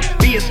 never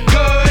be as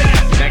good.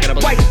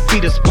 White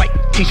beaters, white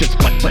t-shirts,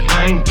 but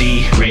I'm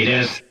the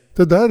greatest.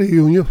 Det där är ju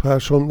ungefär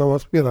som när man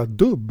spelar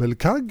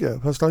dubbelkagge,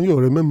 fast han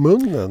gör det med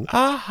munnen.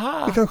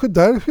 Aha. Det är kanske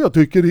därför jag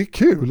tycker det är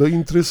kul och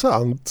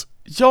intressant.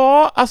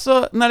 Ja,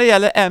 alltså när det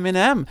gäller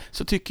Eminem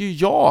så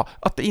tycker jag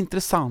att det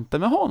intressanta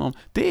med honom,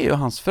 det är ju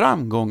hans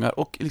framgångar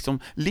och liksom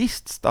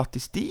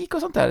liststatistik och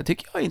sånt där. Det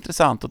tycker jag är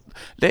intressant. Och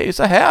det är ju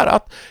så här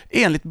att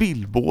enligt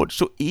Billboard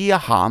så är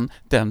han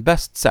den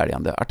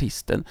bästsäljande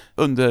artisten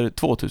under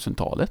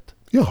 2000-talet.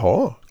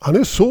 Jaha, han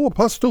är så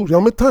pass stor. Ja,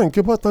 med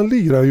tanke på att han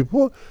lirar ju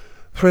på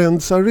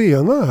Friends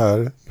Arena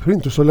här för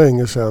inte så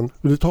länge sedan.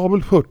 Det tar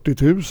väl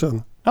 40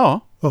 000. Ja.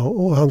 Ja,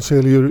 och han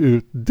säljer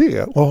ut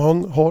det. Och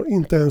han har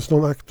inte ens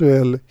någon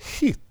aktuell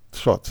hit,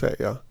 så att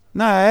säga.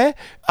 Nej,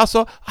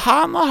 alltså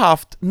han har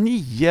haft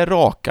 9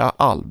 raka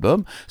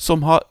album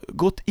som har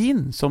gått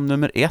in som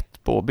nummer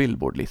 1 på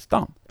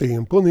Billboard-listan. Det är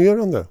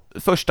imponerande.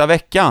 Första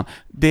veckan,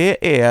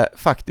 det är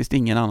faktiskt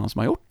ingen annan som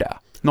har gjort det.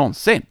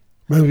 Någonsin.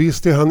 Men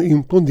visst är han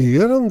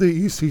imponerande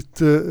i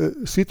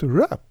sitt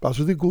rap.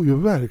 Alltså det går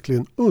ju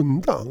verkligen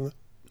undan.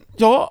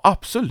 Ja,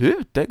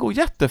 absolut. Det går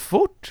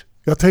jättefort.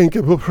 Jag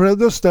tänker på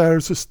Fred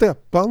Astaire's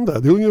steppande.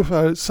 Det är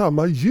ungefär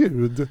samma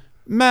ljud.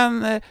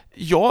 Men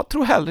jag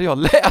tror hellre jag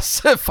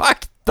läser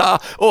fakta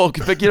och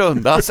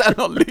begrundar sen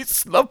och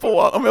lyssnar på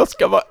honom, om jag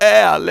ska vara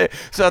ärlig.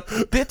 Så att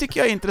det tycker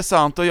jag är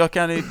intressant och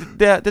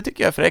det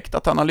tycker jag är fräckt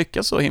att han har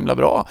lyckats så himla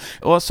bra.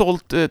 Och har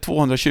sålt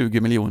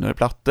 220 miljoner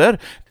plattor.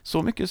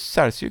 Så mycket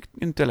säljs ju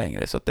inte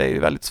längre, så att det är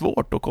väldigt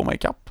svårt att komma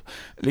ikapp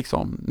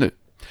liksom nu.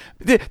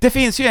 Det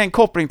finns ju en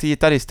koppling till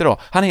gitarrister då.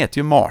 Han heter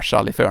ju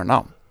Marshall i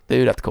förnamn. Det är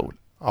ju rätt cool.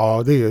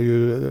 Ja, det är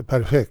ju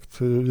perfekt.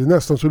 Det är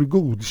nästan så du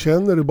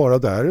godkänner det bara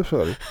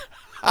därför.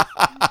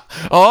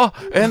 Ja,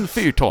 en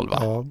 412.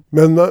 Ja,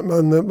 men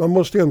man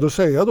måste ändå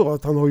säga då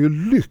att han har ju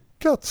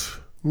lyckats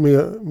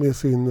med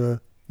sin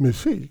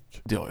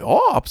musik.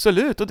 Ja,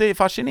 absolut. Och det är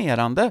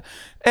fascinerande.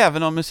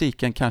 Även om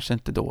musiken kanske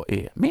inte då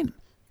är min.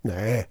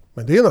 Nej,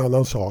 men det är en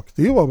annan sak.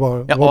 Det är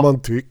vad man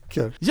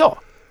tycker. Ja.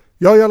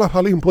 Jag är i alla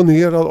fall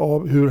imponerad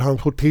av hur han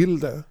får till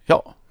det.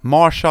 Ja,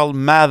 Marshall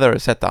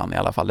Mathers hette han i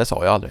alla fall. Det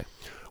sa jag aldrig.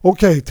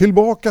 Okej,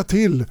 tillbaka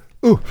till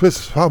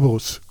Uffes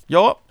Fabos.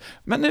 Ja,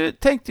 men nu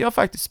tänkte jag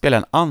faktiskt spela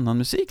en annan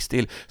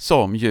musikstil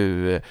som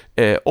ju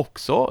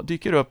också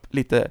dyker upp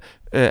lite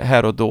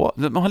här och då.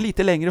 Man har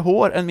lite längre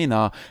hår än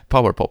mina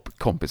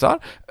powerpop-kompisar,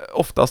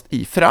 oftast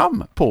i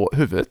fram på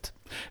huvudet.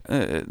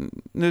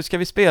 Nu ska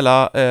vi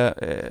spela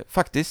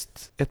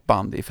faktiskt ett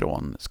band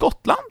ifrån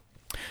Skottland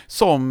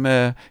som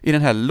i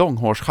den här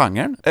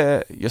långhårsgenren,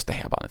 just det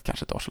här bandet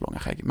kanske inte har så långa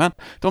skägg, men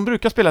de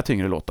brukar spela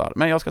tyngre låtar.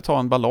 Men jag ska ta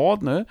en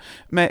ballad nu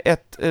med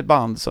ett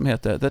band som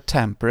heter The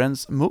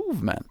Temperance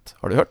Movement.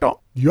 Har du hört dem?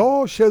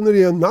 Jag känner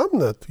igen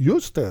namnet,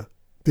 just det.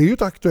 Det är ju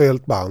ett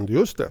aktuellt band,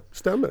 just det,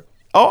 stämmer.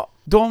 Ja,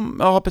 de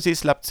har precis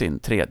släppt sin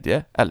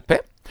 3:e LP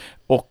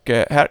och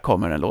här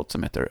kommer en låt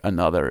som heter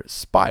Another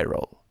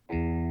Spiral.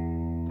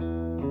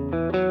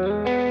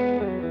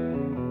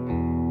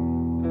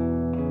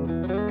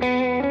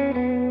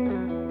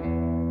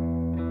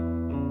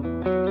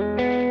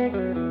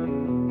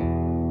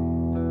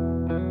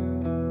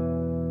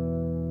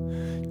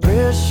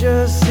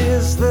 Precious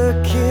is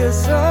the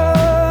kiss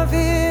of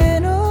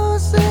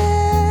innocence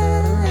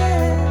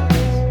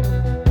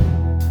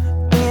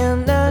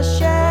in the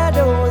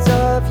shadows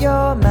of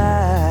your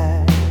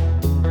mind.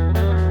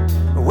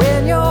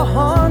 When you're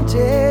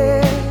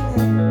haunted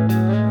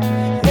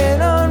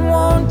and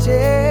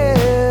unwanted,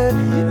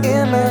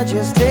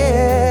 images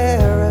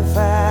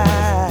terrify.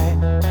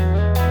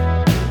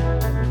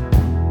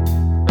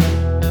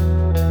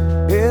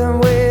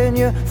 And when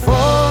you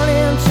fall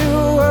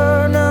into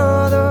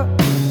another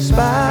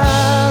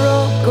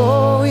spiral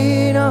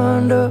going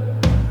under,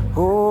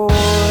 hold on.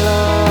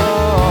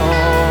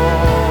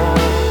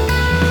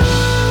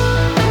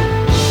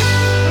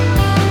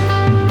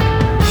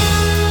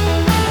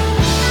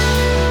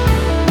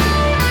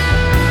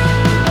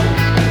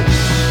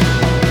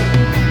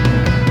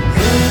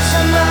 Into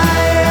my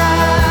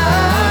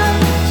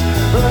eyes,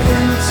 look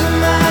into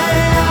my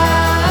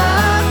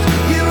eyes.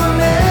 You were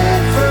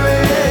made for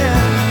it.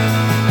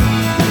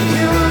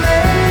 You were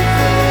made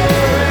for it.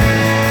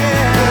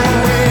 And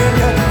when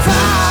you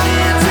fall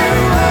into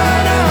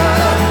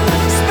another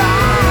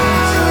spiral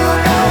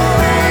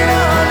going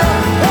under,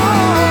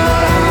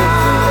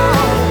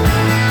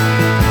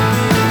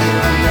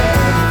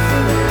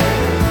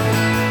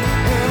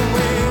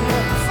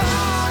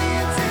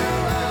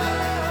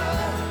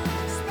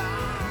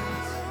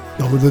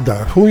 Ja, men det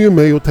där får ju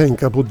mig att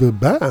tänka på The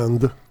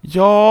Band.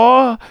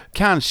 Ja,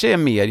 kanske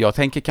mer. Jag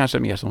tänker kanske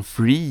mer som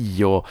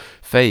Free och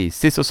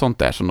Faces och sånt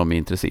där som de är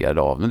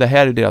intresserade av. Men det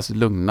här är deras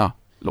lugna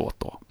låt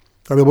då.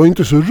 Ja, det var ju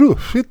inte så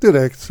ruffigt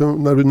direkt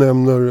som när du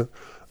nämner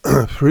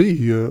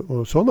Free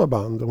och sådana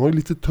band. De var ju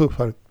lite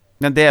tuffare.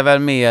 Men det är väl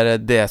mer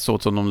det så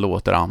som de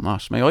låter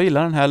annars. Men jag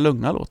gillar den här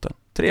lugna låten.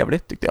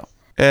 Trevligt tyckte jag.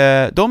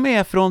 De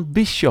är från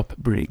Bishop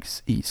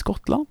Briggs i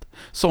Skottland.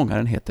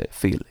 Sångaren heter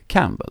Phil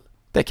Campbell.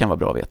 Det kan vara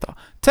bra att veta.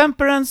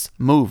 Temperance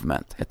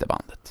Movement heter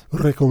bandet.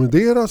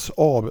 Rekommenderas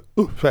av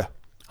Uffe.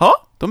 Ja,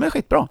 de är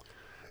skitbra.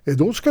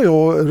 Då ska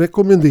jag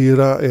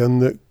rekommendera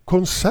en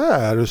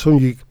konsert som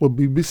gick på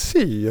BBC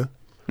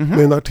med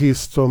en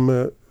artist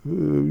som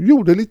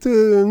gjorde lite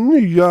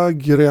nya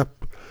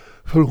grepp.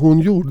 För hon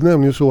gjorde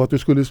nämligen så att det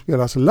skulle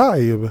spelas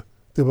live.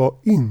 Det var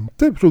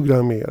inte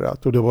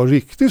programmerat och det var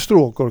riktig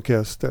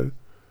stråkorkester.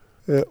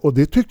 Och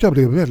det tyckte jag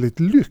blev väldigt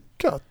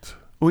lyckat.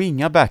 Och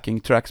inga backing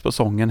tracks på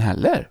sången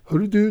heller.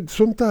 Hörru du,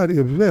 sånt där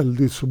är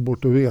väldigt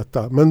svårt att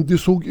veta. Men det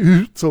såg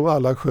ut som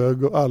alla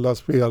sjöng och alla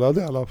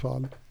spelade i alla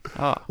fall.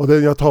 Ja. Och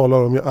den jag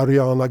talar om är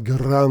Ariana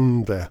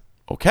Grande.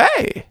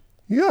 Okej.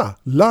 Ja,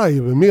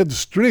 live med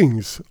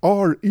strings,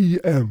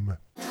 R.E.M.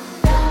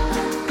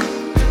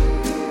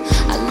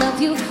 I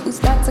love you, who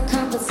starts a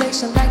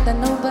conversation like that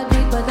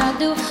nobody but I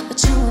do.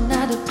 But you and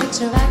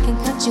sure I can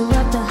cut you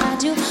up to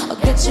hide you or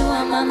get you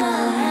on my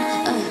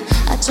mind.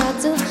 I try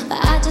to, but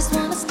I just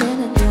wanna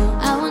stand in you.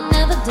 I will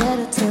never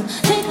dare to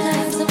think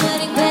I'm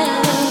somebody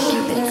better.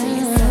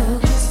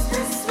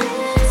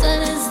 So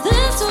is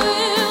this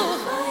real?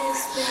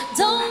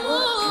 Don't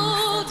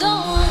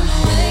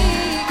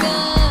wake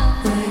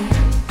up,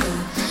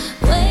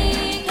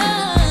 wake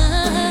up,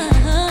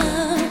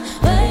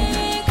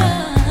 wake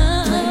up,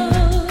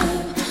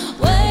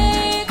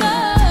 wake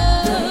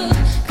up,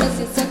 'cause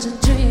it's such a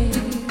dream.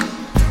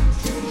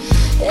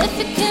 If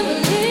you can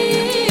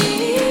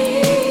believe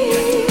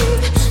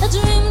a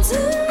dream to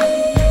me,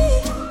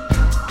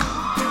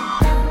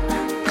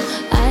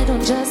 I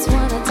don't just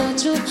wanna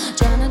touch you,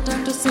 tryna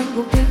turn two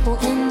single people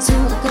into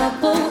a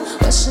couple.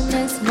 What's your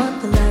next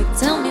month like?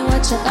 Tell me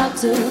what you're up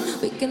to.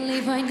 We can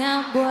leave right now,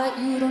 boy,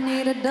 you don't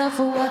need a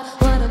duffel.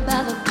 What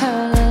about the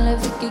parallel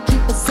if you could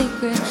keep a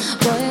secret?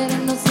 Boy, it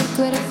ain't no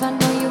secret if I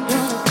know you're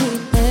gonna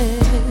keep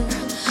it.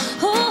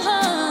 Oh,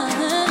 honey,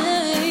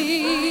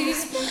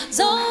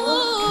 don't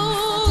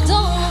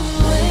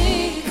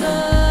wake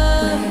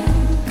up,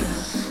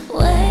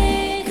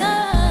 wake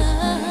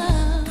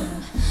up,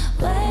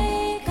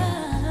 wake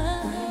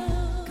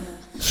up.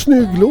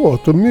 Snygg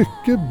låt och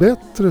mycket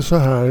bättre så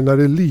här när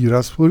det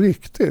liras på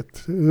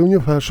riktigt.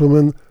 Ungefär som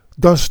en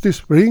Dusty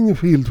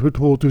Springfield för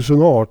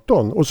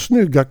 2018 och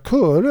snygga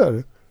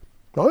körer.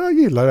 Ja, jag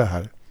gillar det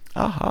här.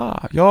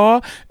 Aha,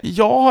 ja,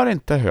 jag har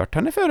inte hört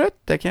henne förut,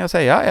 det kan jag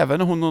säga,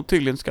 även om hon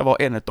tydligen ska vara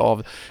en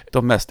av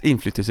de mest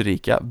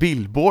inflytelserika.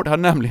 Billboard har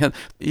nämligen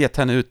gett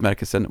henne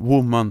utmärkelsen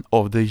Woman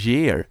of the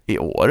Year i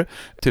år.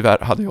 Tyvärr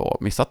hade jag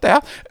missat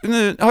det.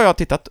 Nu har jag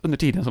tittat under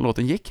tiden som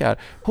låten gick här.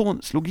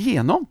 Hon slog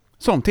igenom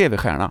som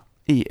tv-stjärna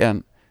i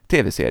en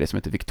tv-serie som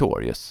heter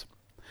Victorious.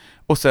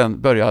 Och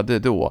sen började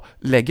då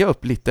lägga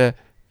upp lite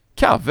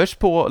covers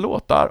på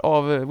låtar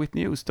av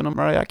Whitney Houston och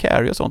Mariah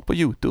Carey och sånt på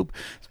YouTube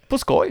på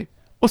skoj.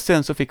 Och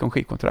sen så fick hon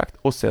skivkontrakt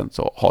och sen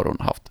så har hon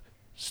haft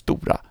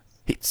stora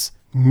hits.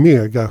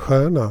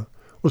 Megastjärna.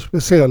 Och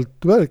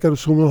speciellt verkar det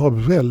som hon har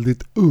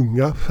väldigt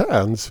unga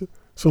fans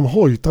som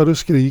hojtar och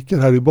skriker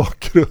här i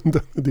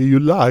bakgrunden. Det är ju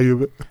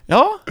live.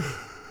 Ja.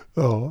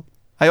 Ja.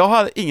 Jag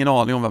hade ingen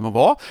aning om vem hon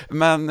var,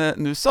 men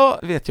nu så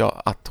vet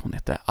jag att hon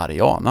heter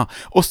Ariana.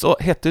 Och så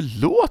heter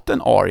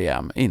låten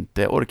R.E.M.,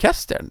 inte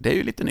orkestern. Det är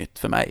ju lite nytt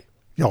för mig.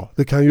 Ja,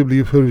 det kan ju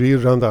bli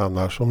förvirrande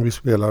annars om vi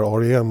spelar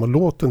R.E.M. och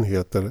låten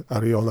heter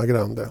Ariana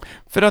Grande.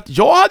 För att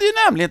jag hade ju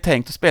nämligen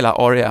tänkt att spela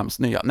R.E.M.s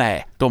nya.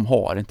 Nej, de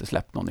har inte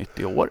släppt något nytt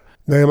i år.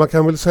 Nej, man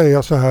kan väl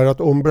säga så här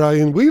att om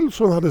Brian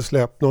Wilson hade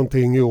släppt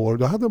någonting i år,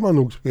 då hade man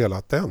nog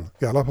spelat den.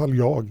 I alla fall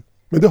jag.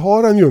 Men det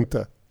har han ju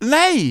inte.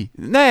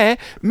 Nej,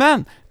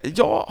 men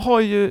jag har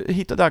ju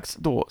hit och dags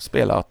då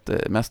spelat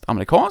mest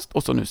amerikanskt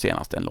och så nu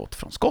senast en låt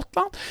från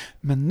Skottland.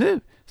 Men nu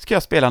ska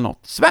jag spela något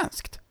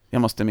svenskt.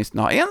 Jag måste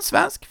åtminstone ha en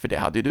svensk, för det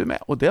hade ju du med,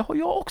 och det har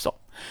jag också.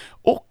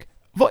 Och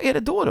vad är det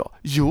då?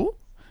 Jo,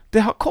 det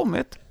har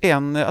kommit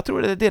jag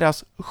tror det är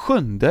deras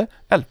 7:e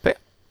LP.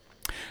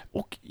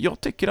 Och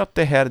jag tycker att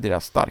det här är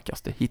deras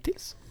starkaste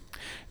hittills.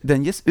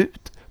 Den ges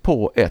ut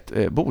på ett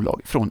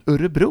bolag från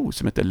Örebro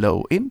som heter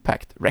Low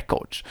Impact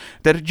Records.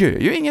 Det gör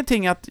ju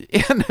ingenting att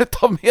en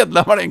av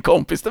medlemmarna är en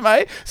kompis till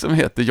mig som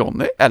heter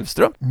Jonny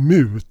Elfström.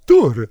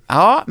 Mutor!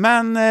 Ja,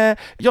 men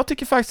jag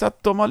tycker faktiskt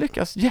att de har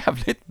lyckats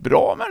jävligt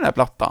bra med den här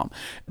plattan.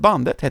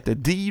 Bandet heter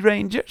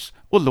D-Rangers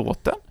och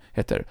låten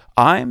heter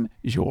I'm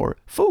Your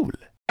Fool.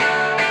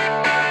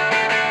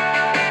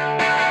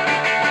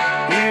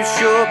 You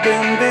sure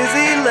been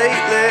busy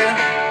lately.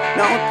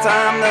 No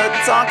time to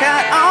talk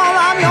at all.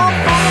 I'm your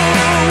fool.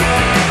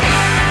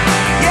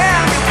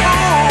 Yeah, I'm your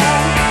fool.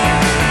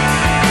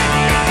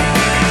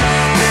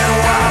 Been a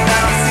while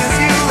now since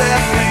you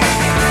left me.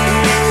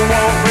 You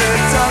won't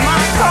return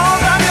my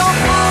calls. I'm your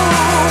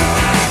fool.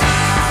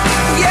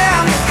 Yeah,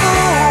 I'm your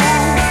fool.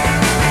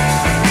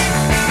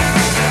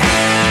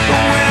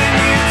 But when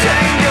you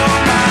change your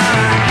mind,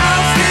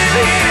 I'm still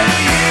here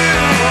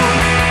for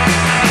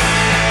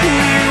you.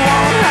 You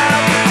won't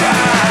have to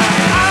cry.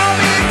 I'll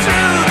be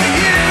true to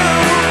you.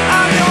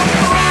 I'm your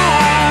fool.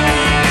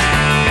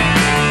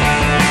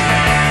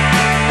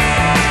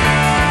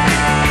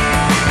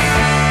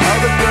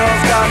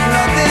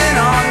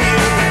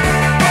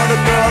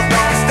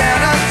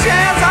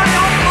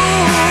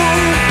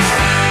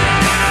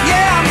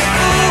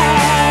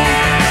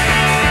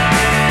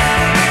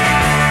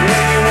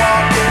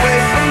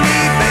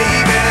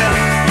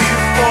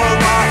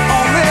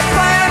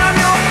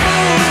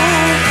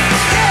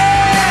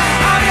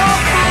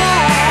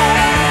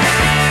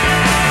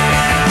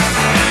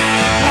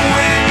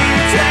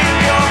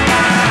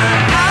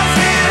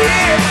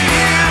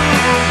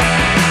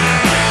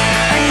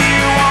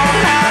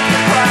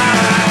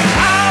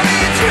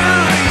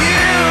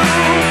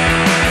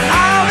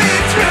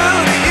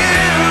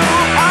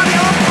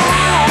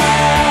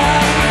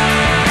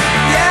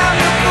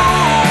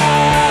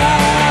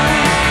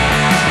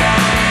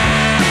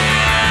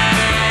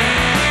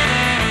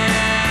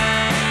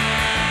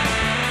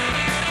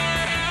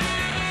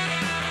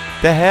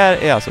 Det här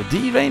är alltså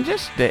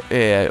D-Rangers, det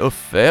är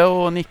Uffe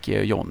och Nicke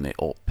och Jonny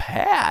och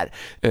Per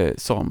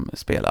som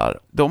spelar.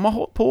 De har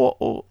hållit på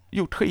och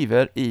gjort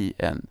skivor i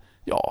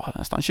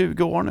nästan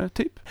 20 år nu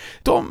typ.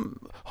 De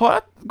har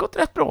gått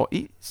rätt bra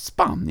i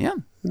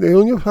Spanien. Det är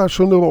ungefär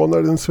som det var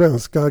när den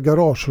svenska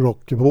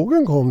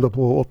garagerockvågen kom då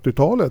på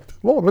 80-talet.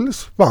 Det var väl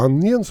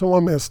Spanien som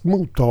var mest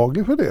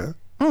mottaglig för det.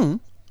 Mm.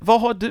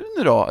 Vad har du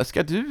nu då?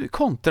 Ska du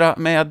kontra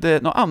med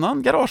någon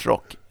annan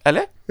garagerock,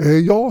 eller?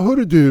 Ja,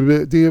 hörru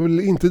du, det är väl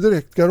inte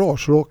direkt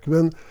garagerock,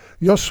 men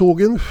jag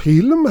såg en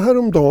film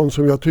häromdagen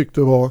som jag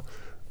tyckte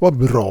var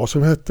bra,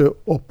 som hette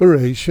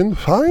Operation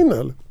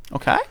Final.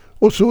 Okej.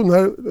 Och så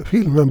när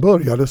filmen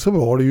började så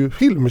var det ju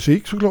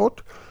filmmusik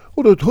såklart.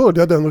 Och då hörde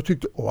jag den och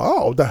tyckte,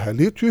 wow, det här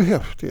lät ju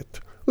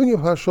häftigt.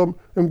 Ungefär som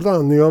en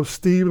blandning av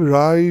Steve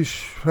Reich,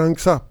 Frank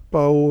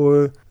Zappa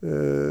och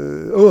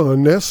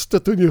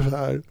Örnästet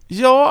ungefär.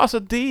 Ja, alltså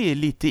det är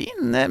lite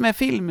inne med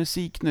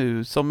filmmusik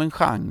nu som en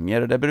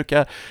genre. Det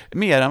brukar,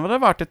 mer än vad det har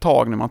varit ett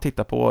tag när man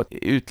tittar på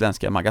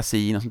utländska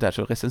magasin och sånt där,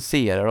 så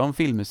recenserar de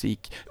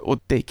filmmusik. Och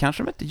det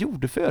kanske de inte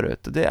gjorde förut.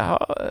 Det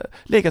har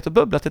legat och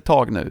bubblat ett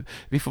tag nu.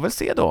 Vi får väl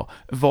se då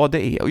vad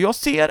det är. Och jag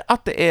ser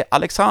att det är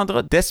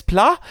Alexandre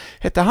Desplat,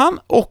 heter han.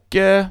 Och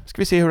ska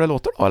vi se hur det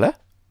låter då, eller?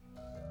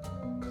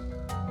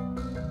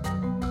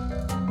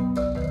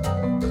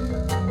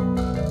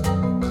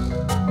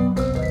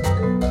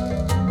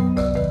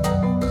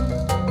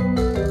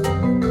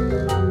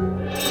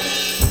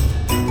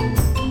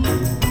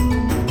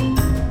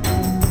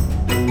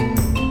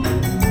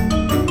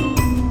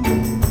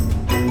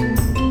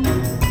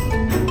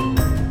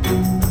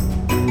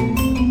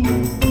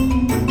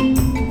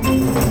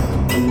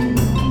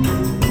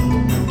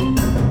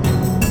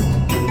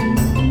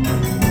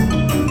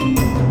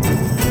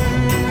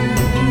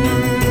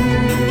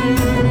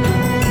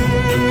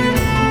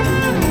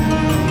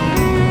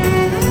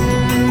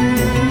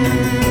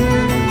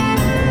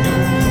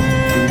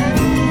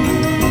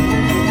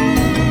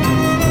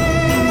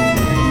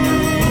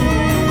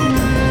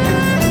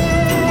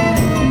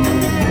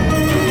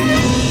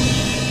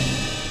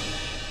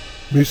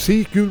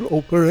 Musik ur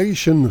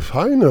Operation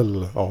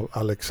Final av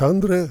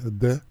Alexandre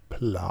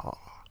Desplat.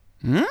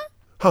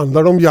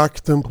 Handlar om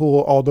jakten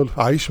på Adolf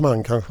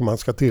Eichmann, kanske man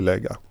ska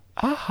tillägga.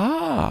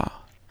 Aha.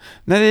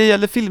 När det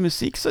gäller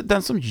filmmusik, så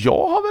den som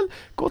jag har väl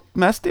gått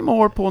mest i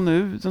mål på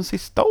nu de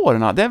sista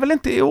åren, det är väl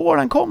inte i år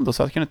den kom då,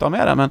 så jag kan inte ha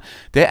med den, men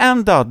det är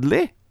Anne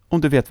Dudley,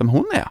 om du vet vem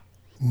hon är.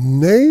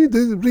 Nej,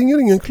 det ringer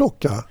ingen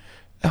klocka.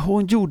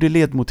 Hon gjorde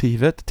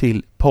ledmotivet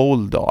till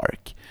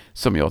Poldark,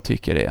 som jag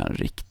tycker är en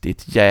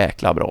riktigt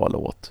jäkla bra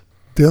låt.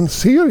 Den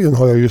serien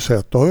har jag ju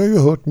sett, då har jag ju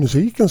hört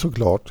musiken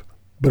såklart.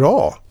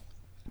 Bra.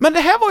 Men det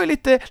här var ju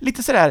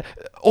lite sådär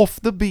off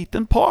the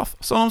beaten path,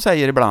 som de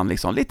säger ibland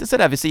liksom. Lite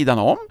sådär vid sidan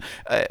om.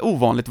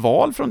 Ovanligt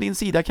val från din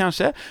sida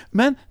kanske.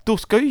 Men då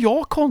ska ju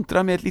jag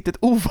kontra med ett litet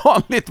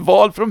ovanligt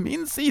val från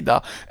min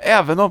sida.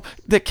 Även om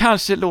det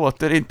kanske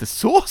låter inte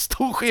så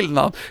stor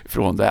skillnad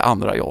från det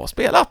andra jag har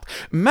spelat.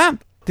 Men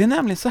det är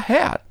nämligen så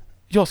här.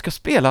 Jag ska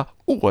spela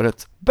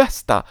årets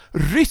bästa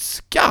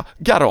ryska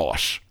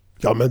garage.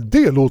 Ja, men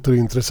det låter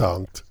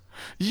intressant.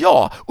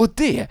 Ja, och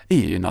det är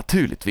ju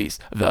naturligtvis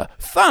The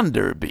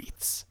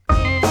Thunderbeats.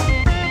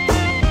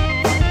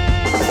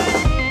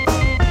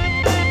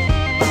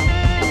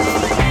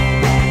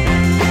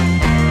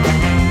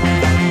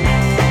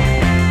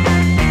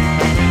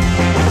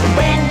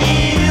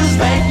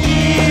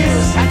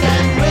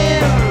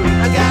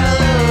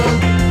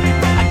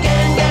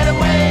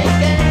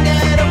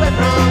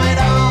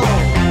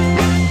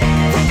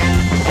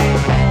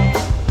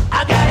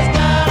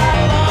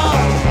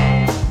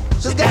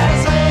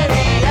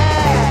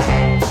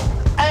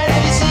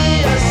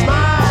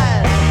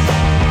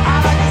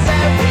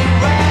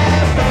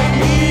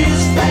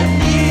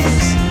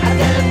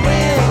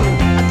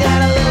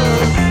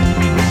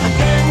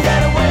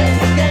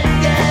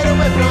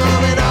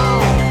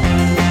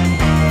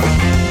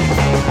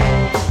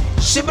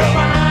 She broke my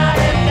heart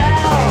and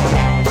down,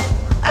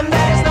 and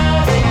that is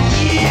not a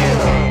year.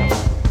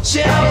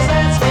 She always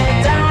lets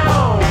me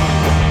down.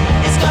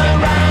 It's going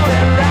round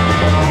and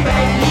round,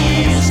 bad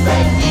years.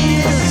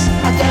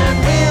 I can't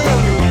win,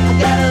 I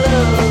gotta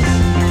lose.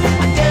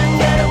 I can't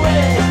get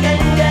away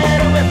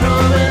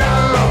from it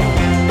all.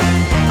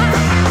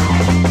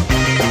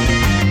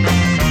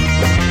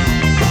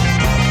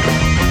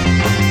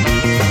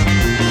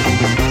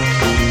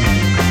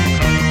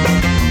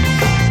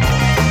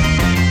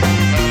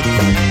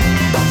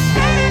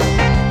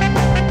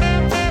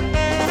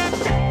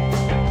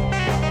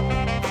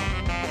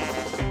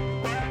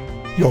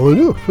 Ja,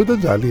 men för det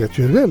där lät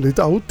ju väldigt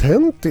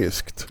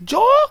autentiskt.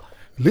 Ja!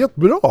 Lät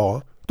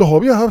bra. Då har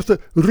vi haft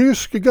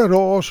rysk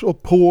garage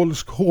och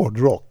polsk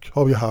hårdrock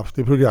har vi haft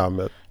i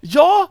programmet.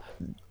 Ja,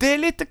 det är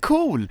lite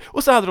cool.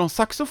 Och så hade de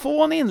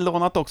saxofon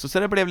inlånat också, så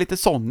det blev lite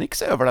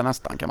Sonics över det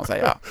nästan, kan man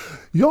säga.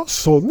 Ja,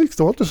 Sonics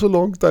var inte så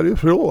långt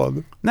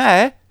därifrån.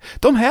 Nej,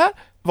 de här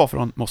var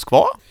från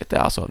Moskva. Det är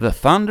alltså The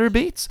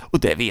Thunderbeats. Och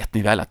det vet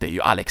ni väl att det är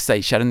ju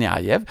Alexej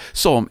Chernyajev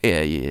som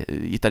är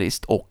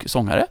gitarrist och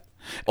sångare.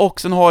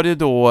 Och sen har du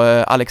då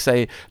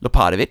Alexej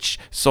Loparevic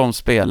som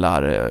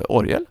spelar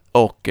orgel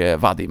och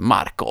Vadim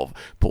Markov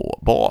på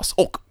bas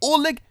och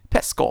Oleg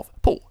Peskov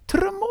på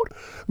trummor.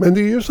 Men det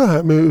är ju så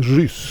här med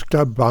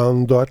ryska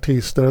band och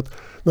artister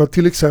att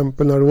till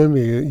exempel när de är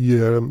med i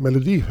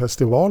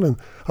Melodifestivalen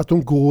att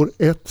de går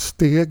ett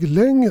steg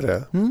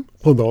längre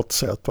på något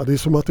sätt. Va? Det är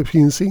som att det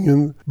finns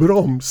ingen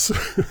broms.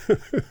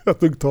 Att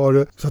de tar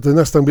det så att det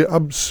nästan blir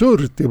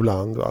absurt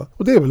ibland. Va?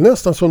 Och det är väl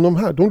nästan som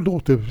de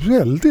låter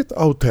väldigt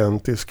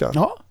autentiska.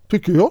 Ja.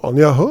 Tycker jag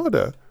när jag hör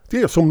det.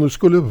 Det är som det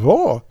skulle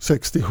vara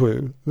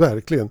 67,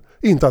 verkligen.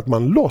 Inte att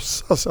man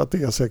låtsas att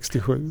det är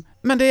 67.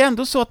 Men det är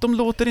ändå så att de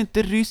låter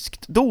inte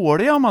ryskt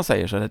dåliga om man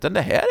säger så. Utan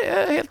det här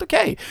är helt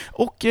okej.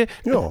 Och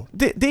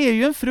det är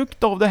ju en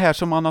frukt av det här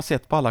som man har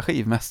sett på alla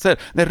skivmässor.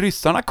 När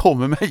ryssarna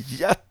kommer med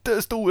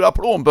jättestora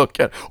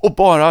plånböcker och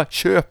bara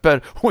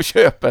köper och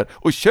köper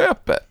och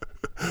köper.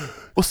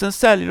 Och sen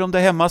säljer de det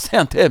hemma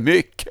sen till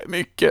mycket,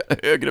 mycket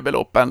högre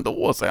belopp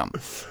ändå sen.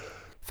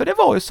 För det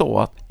var ju så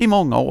att i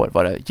många år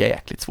var det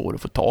jäkligt svårt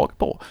att få tag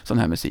på sån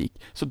här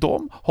musik. Så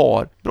de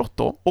har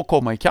bråttom att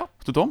komma ikapp.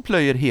 Så de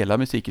plöjer hela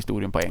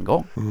musikhistorien på en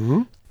gång.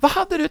 Mm. Vad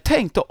hade du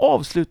tänkt att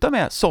avsluta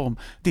med som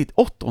ditt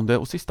 8:e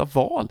och sista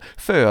val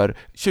för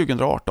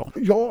 2018?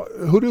 Ja,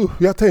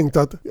 jag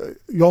tänkte att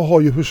jag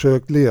har ju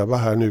försökt leva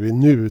här nu i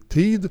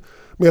nutid.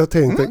 Men jag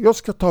tänkte jag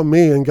ska ta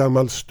med en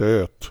gammal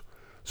stöt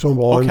som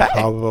var en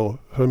cover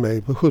för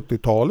mig på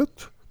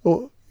 70-talet.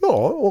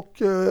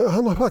 Och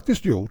han har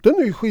faktiskt gjort en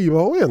ny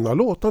skiva och en av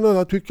låtarna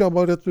där tycker jag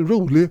var rätt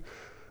rolig.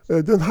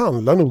 Den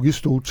handlar nog i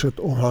stort sett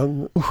om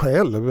han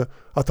själv,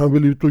 att han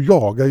vill ut och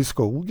jaga i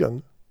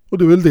skogen. Och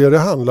det är väl det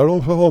handlar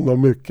om för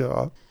honom mycket.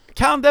 Va?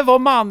 Kan det vara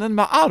mannen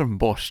med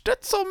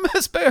armborstet som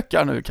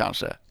spökar nu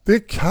kanske? Det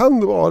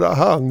kan vara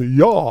han,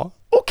 ja.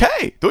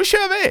 Okej, då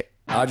kör vi!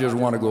 I just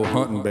wanna go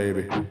hunting,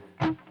 baby.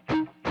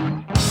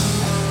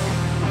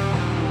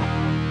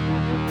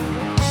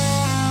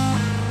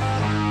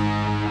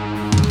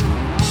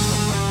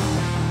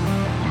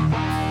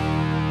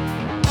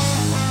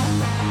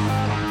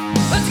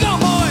 Let's go,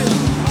 boys!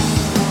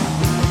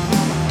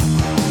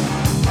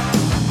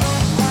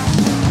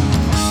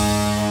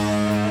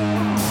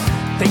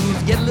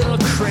 Things get a little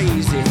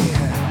crazy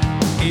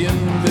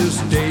in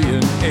this day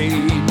and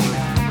age.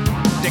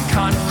 The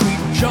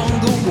concrete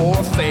jungle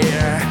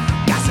warfare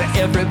got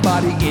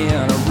everybody in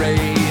a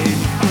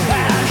rage.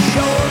 I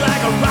sure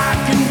like a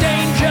rock in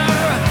danger,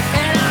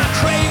 and I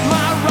crave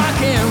my rock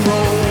and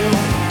roll.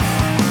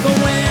 But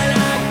when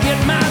I get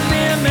my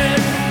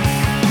limit,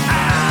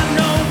 I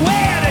know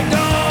where to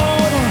go.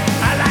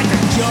 I like to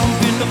jump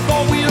in the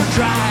four-wheel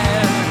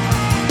drive,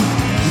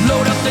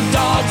 load up the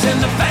dogs and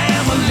the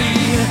family,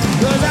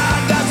 'cause I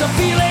got to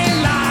feel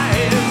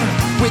alive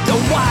with the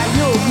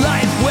wild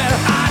life where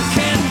I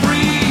can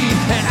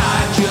breathe. And I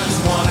just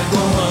wanna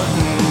go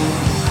hunting,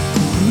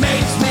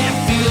 makes me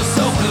feel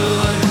so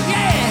good.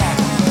 Yeah,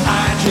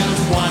 I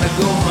just wanna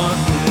go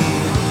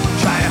hunting,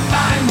 try to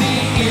find me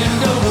in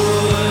the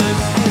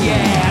woods.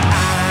 Yeah,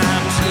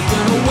 I'm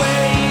slipping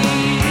away,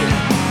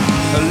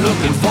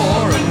 looking for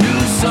a new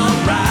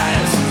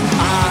sunrise.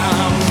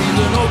 I'm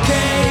feeling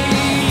okay,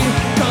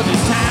 'cause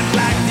it's times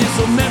like this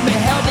will make me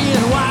healthy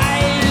and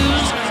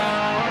wise.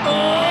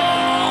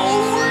 Oh,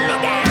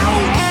 look out!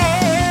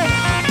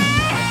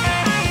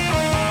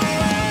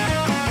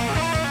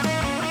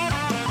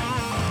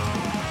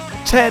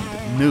 Ted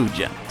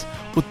Nugent.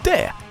 Och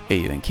det är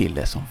ju en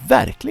kille som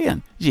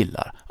verkligen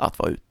gillar att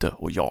vara ute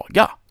och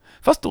jaga.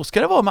 Fast då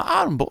ska det vara med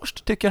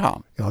armborst, tycker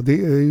han. Ja, det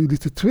är ju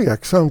lite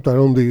tveksamt där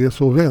om det är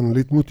så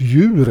vänligt mot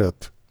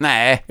djuret.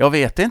 Nej, jag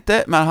vet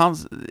inte, men han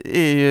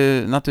är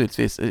ju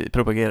naturligtvis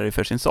propagerar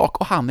för sin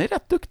sak och han är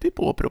rätt duktig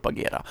på att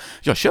propagera.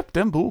 Jag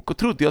köpte en bok och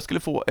trodde jag skulle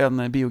få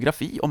en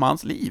biografi om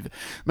hans liv,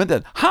 men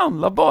den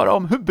handlar bara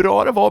om hur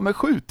bra det var med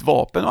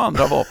skjutvapen och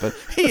andra vapen,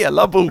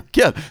 hela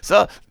boken.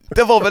 Så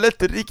det var väl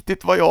inte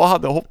riktigt vad jag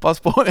hade hoppats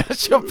på när jag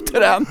köpte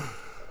den.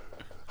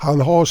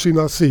 Han har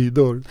sina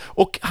sidor.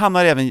 Och han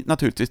har även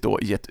naturligtvis då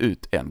gett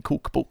ut en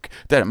kokbok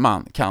där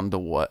man kan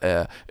då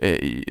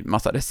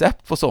massa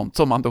recept på sånt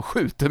som man då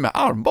skjuter med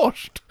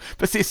armborst.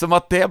 Precis som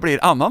att det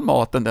blir annan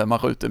mat än den man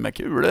skjuter med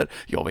kulor.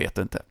 Jag vet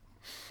inte.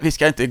 Vi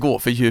ska inte gå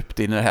för djupt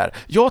in i det här.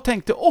 Jag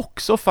tänkte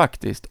också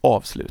faktiskt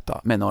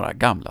avsluta med några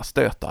gamla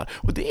stötar.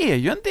 Och det är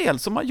ju en del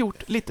som har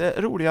gjort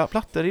lite roliga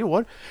plattor i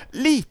år.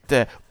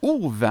 Lite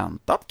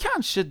oväntat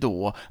kanske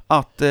då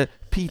att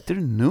Peter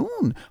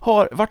Noon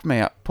har varit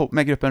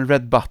med gruppen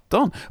Red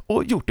Button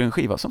och gjort en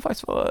skiva som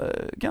faktiskt var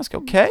ganska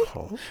okej.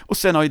 Och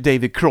sen har ju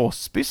David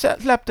Crosby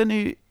släppt en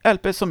ny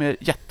LP som är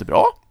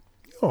jättebra.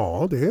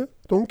 Ja,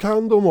 de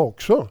kan de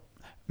också.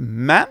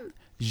 Men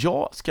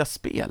jag ska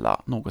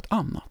spela något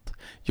annat.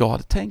 Jag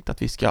hade tänkt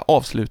att vi ska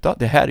avsluta,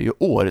 det här är ju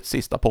årets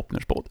sista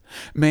Popnerspodd,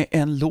 med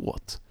en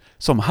låt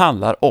som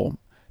handlar om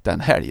den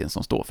helgen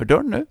som står för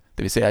dörren nu,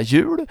 det vill säga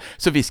jul.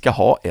 Så vi ska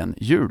ha en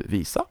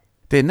julvisa.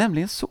 Det är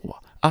nämligen så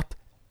att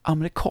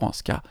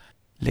amerikanska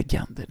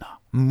legenderna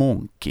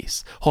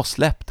Monkees har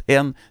släppt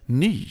en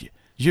ny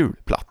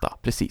julplatta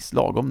precis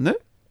lagom nu.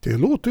 Det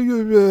låter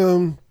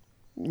ju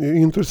Det är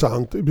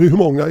intressant. Hur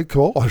många är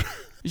kvar?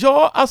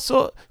 Ja,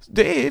 alltså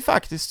det är ju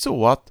faktiskt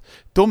så att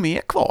de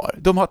är kvar.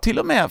 De har till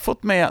och med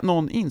fått med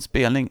någon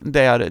inspelning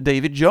där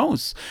David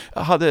Jones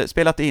hade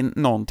spelat in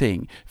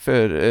någonting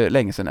för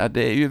länge sedan.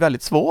 Det är ju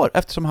väldigt svårt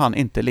eftersom han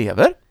inte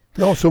lever.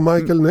 Ja, så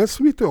Michael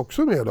Nesmith är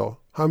också med då.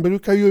 Han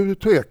brukar ju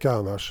tveka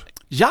annars.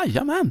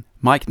 Jajamän,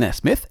 Mike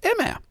Nesmith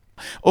är med.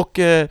 Och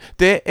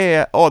det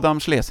är Adam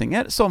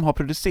Schlesinger som har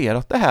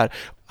producerat det här.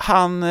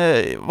 Han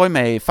var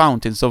med i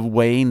Fountains of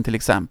Wayne till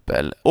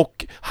exempel.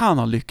 Och han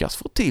har lyckats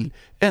få till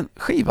en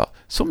skiva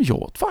som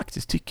jag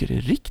faktiskt tycker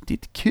är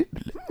riktigt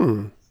kul.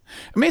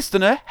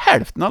 Åtminstone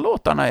hälften av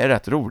låtarna är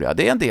rätt roliga.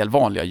 Det är en del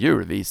vanliga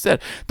julvisor.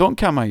 De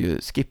kan man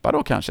ju skippa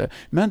då kanske.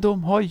 Men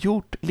de har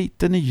gjort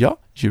lite nya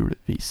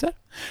julvisor.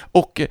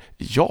 Och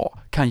jag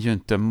kan ju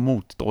inte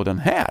motstå den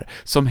här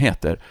som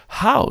heter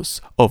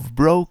House of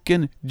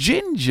Broken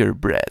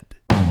Gingerbread.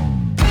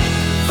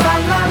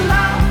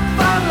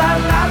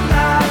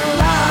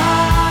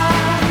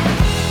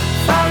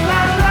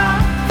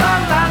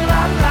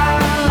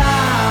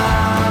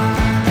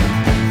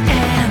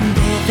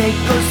 They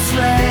go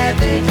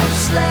sledding,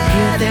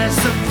 here there's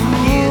a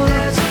pool,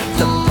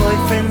 the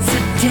boyfriend's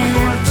a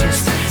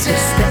dentist, the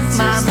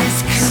stepmom is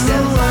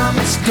cool,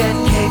 Dad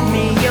gave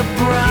me a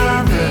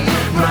brother,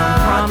 Mom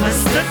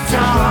promised a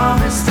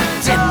dog,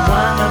 and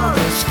one of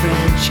those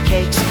French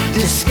cakes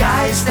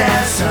disguised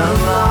as a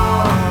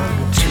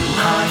log.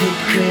 Two-hearted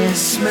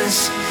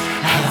Christmas,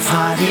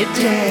 half-hearted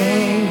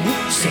day,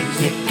 Saint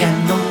Nick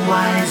and the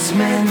wise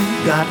men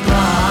got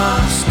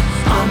lost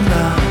on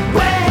the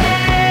way.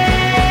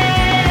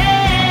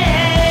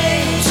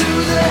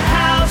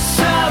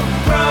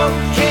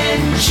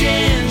 Broken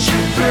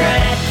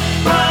gingerbread,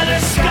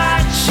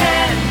 butterscotch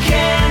and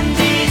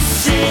candy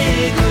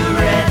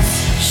cigarettes,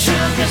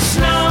 sugar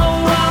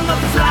snow on the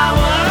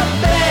flower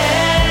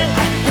bed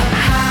at the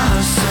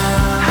house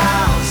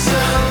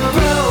of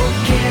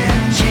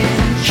broken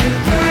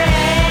gingerbread.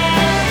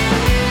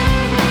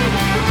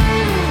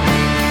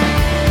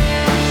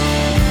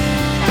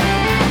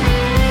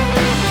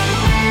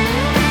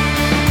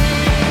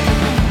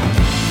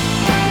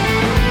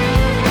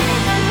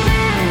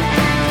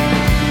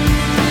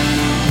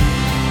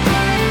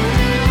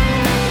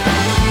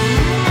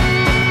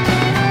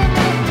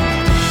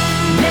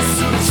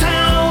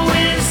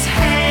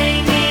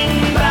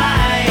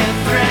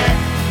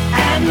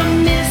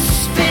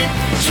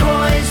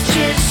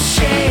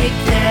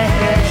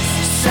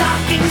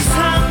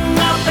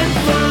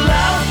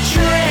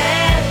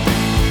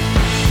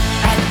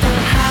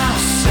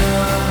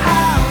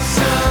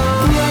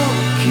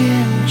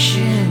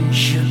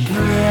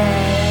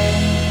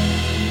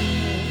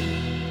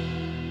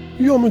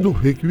 Ja, men då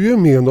fick vi ju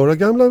med några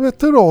gamla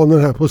veteraner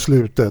här på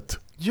slutet.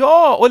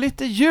 Ja, och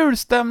lite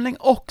julstämning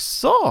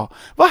också.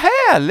 Vad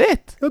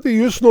härligt! Ja, det är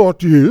ju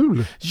snart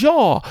jul.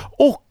 Ja,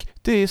 och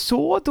det är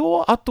så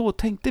då att då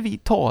tänkte vi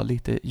ta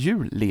lite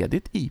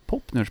julledigt i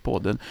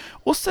Popnördspodden.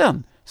 Och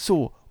sen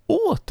så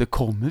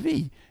återkommer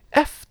vi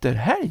efter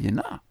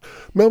helgerna.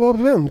 Men vad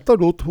väntar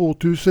då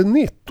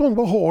 2019?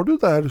 Vad har du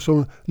där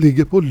som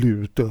ligger på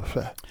lut,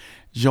 Uffe?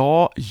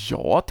 Ja,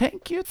 jag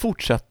tänker ju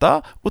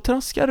fortsätta och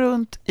traska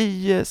runt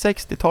i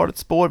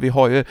 60-talets spår. Vi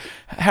har ju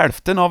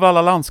hälften av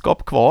alla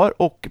landskap kvar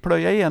och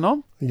plöja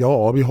igenom.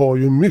 Ja, vi har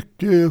ju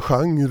mycket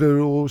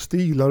genrer och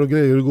stilar och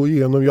grejer att gå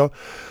igenom.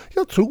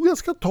 Jag tror jag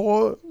ska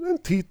ta en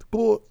titt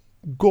på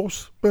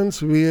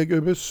gospelns väg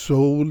över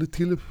soul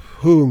till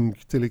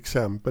funk till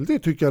exempel. Det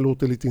tycker jag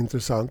låter lite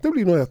intressant. Det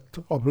blir nog ett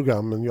av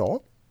programmen, ja.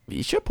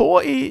 Vi kör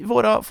på i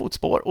våra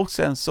fotspår och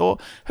sen så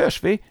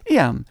hörs vi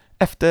igen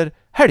efter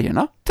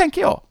helgerna,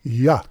 tänker jag.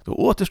 Ja. Då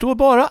återstår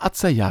bara att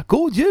säga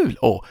god jul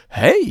och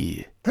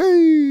hej!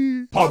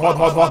 Hej!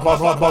 Popnördspodden.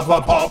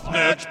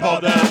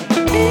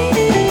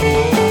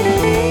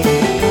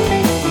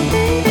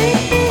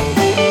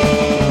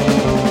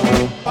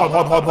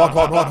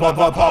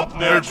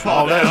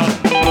 Popnördspodden.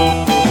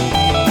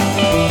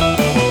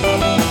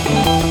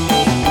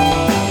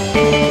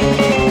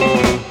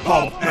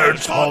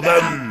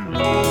 Popnördspodden.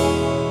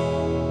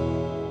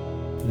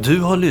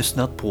 Du har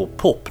lyssnat på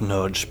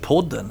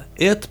Popnördspodden,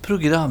 ett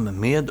program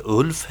med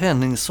Ulf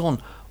Henningsson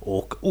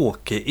och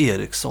Åke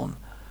Eriksson.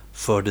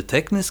 För det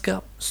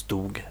tekniska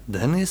stod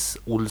Dennis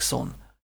Olsson.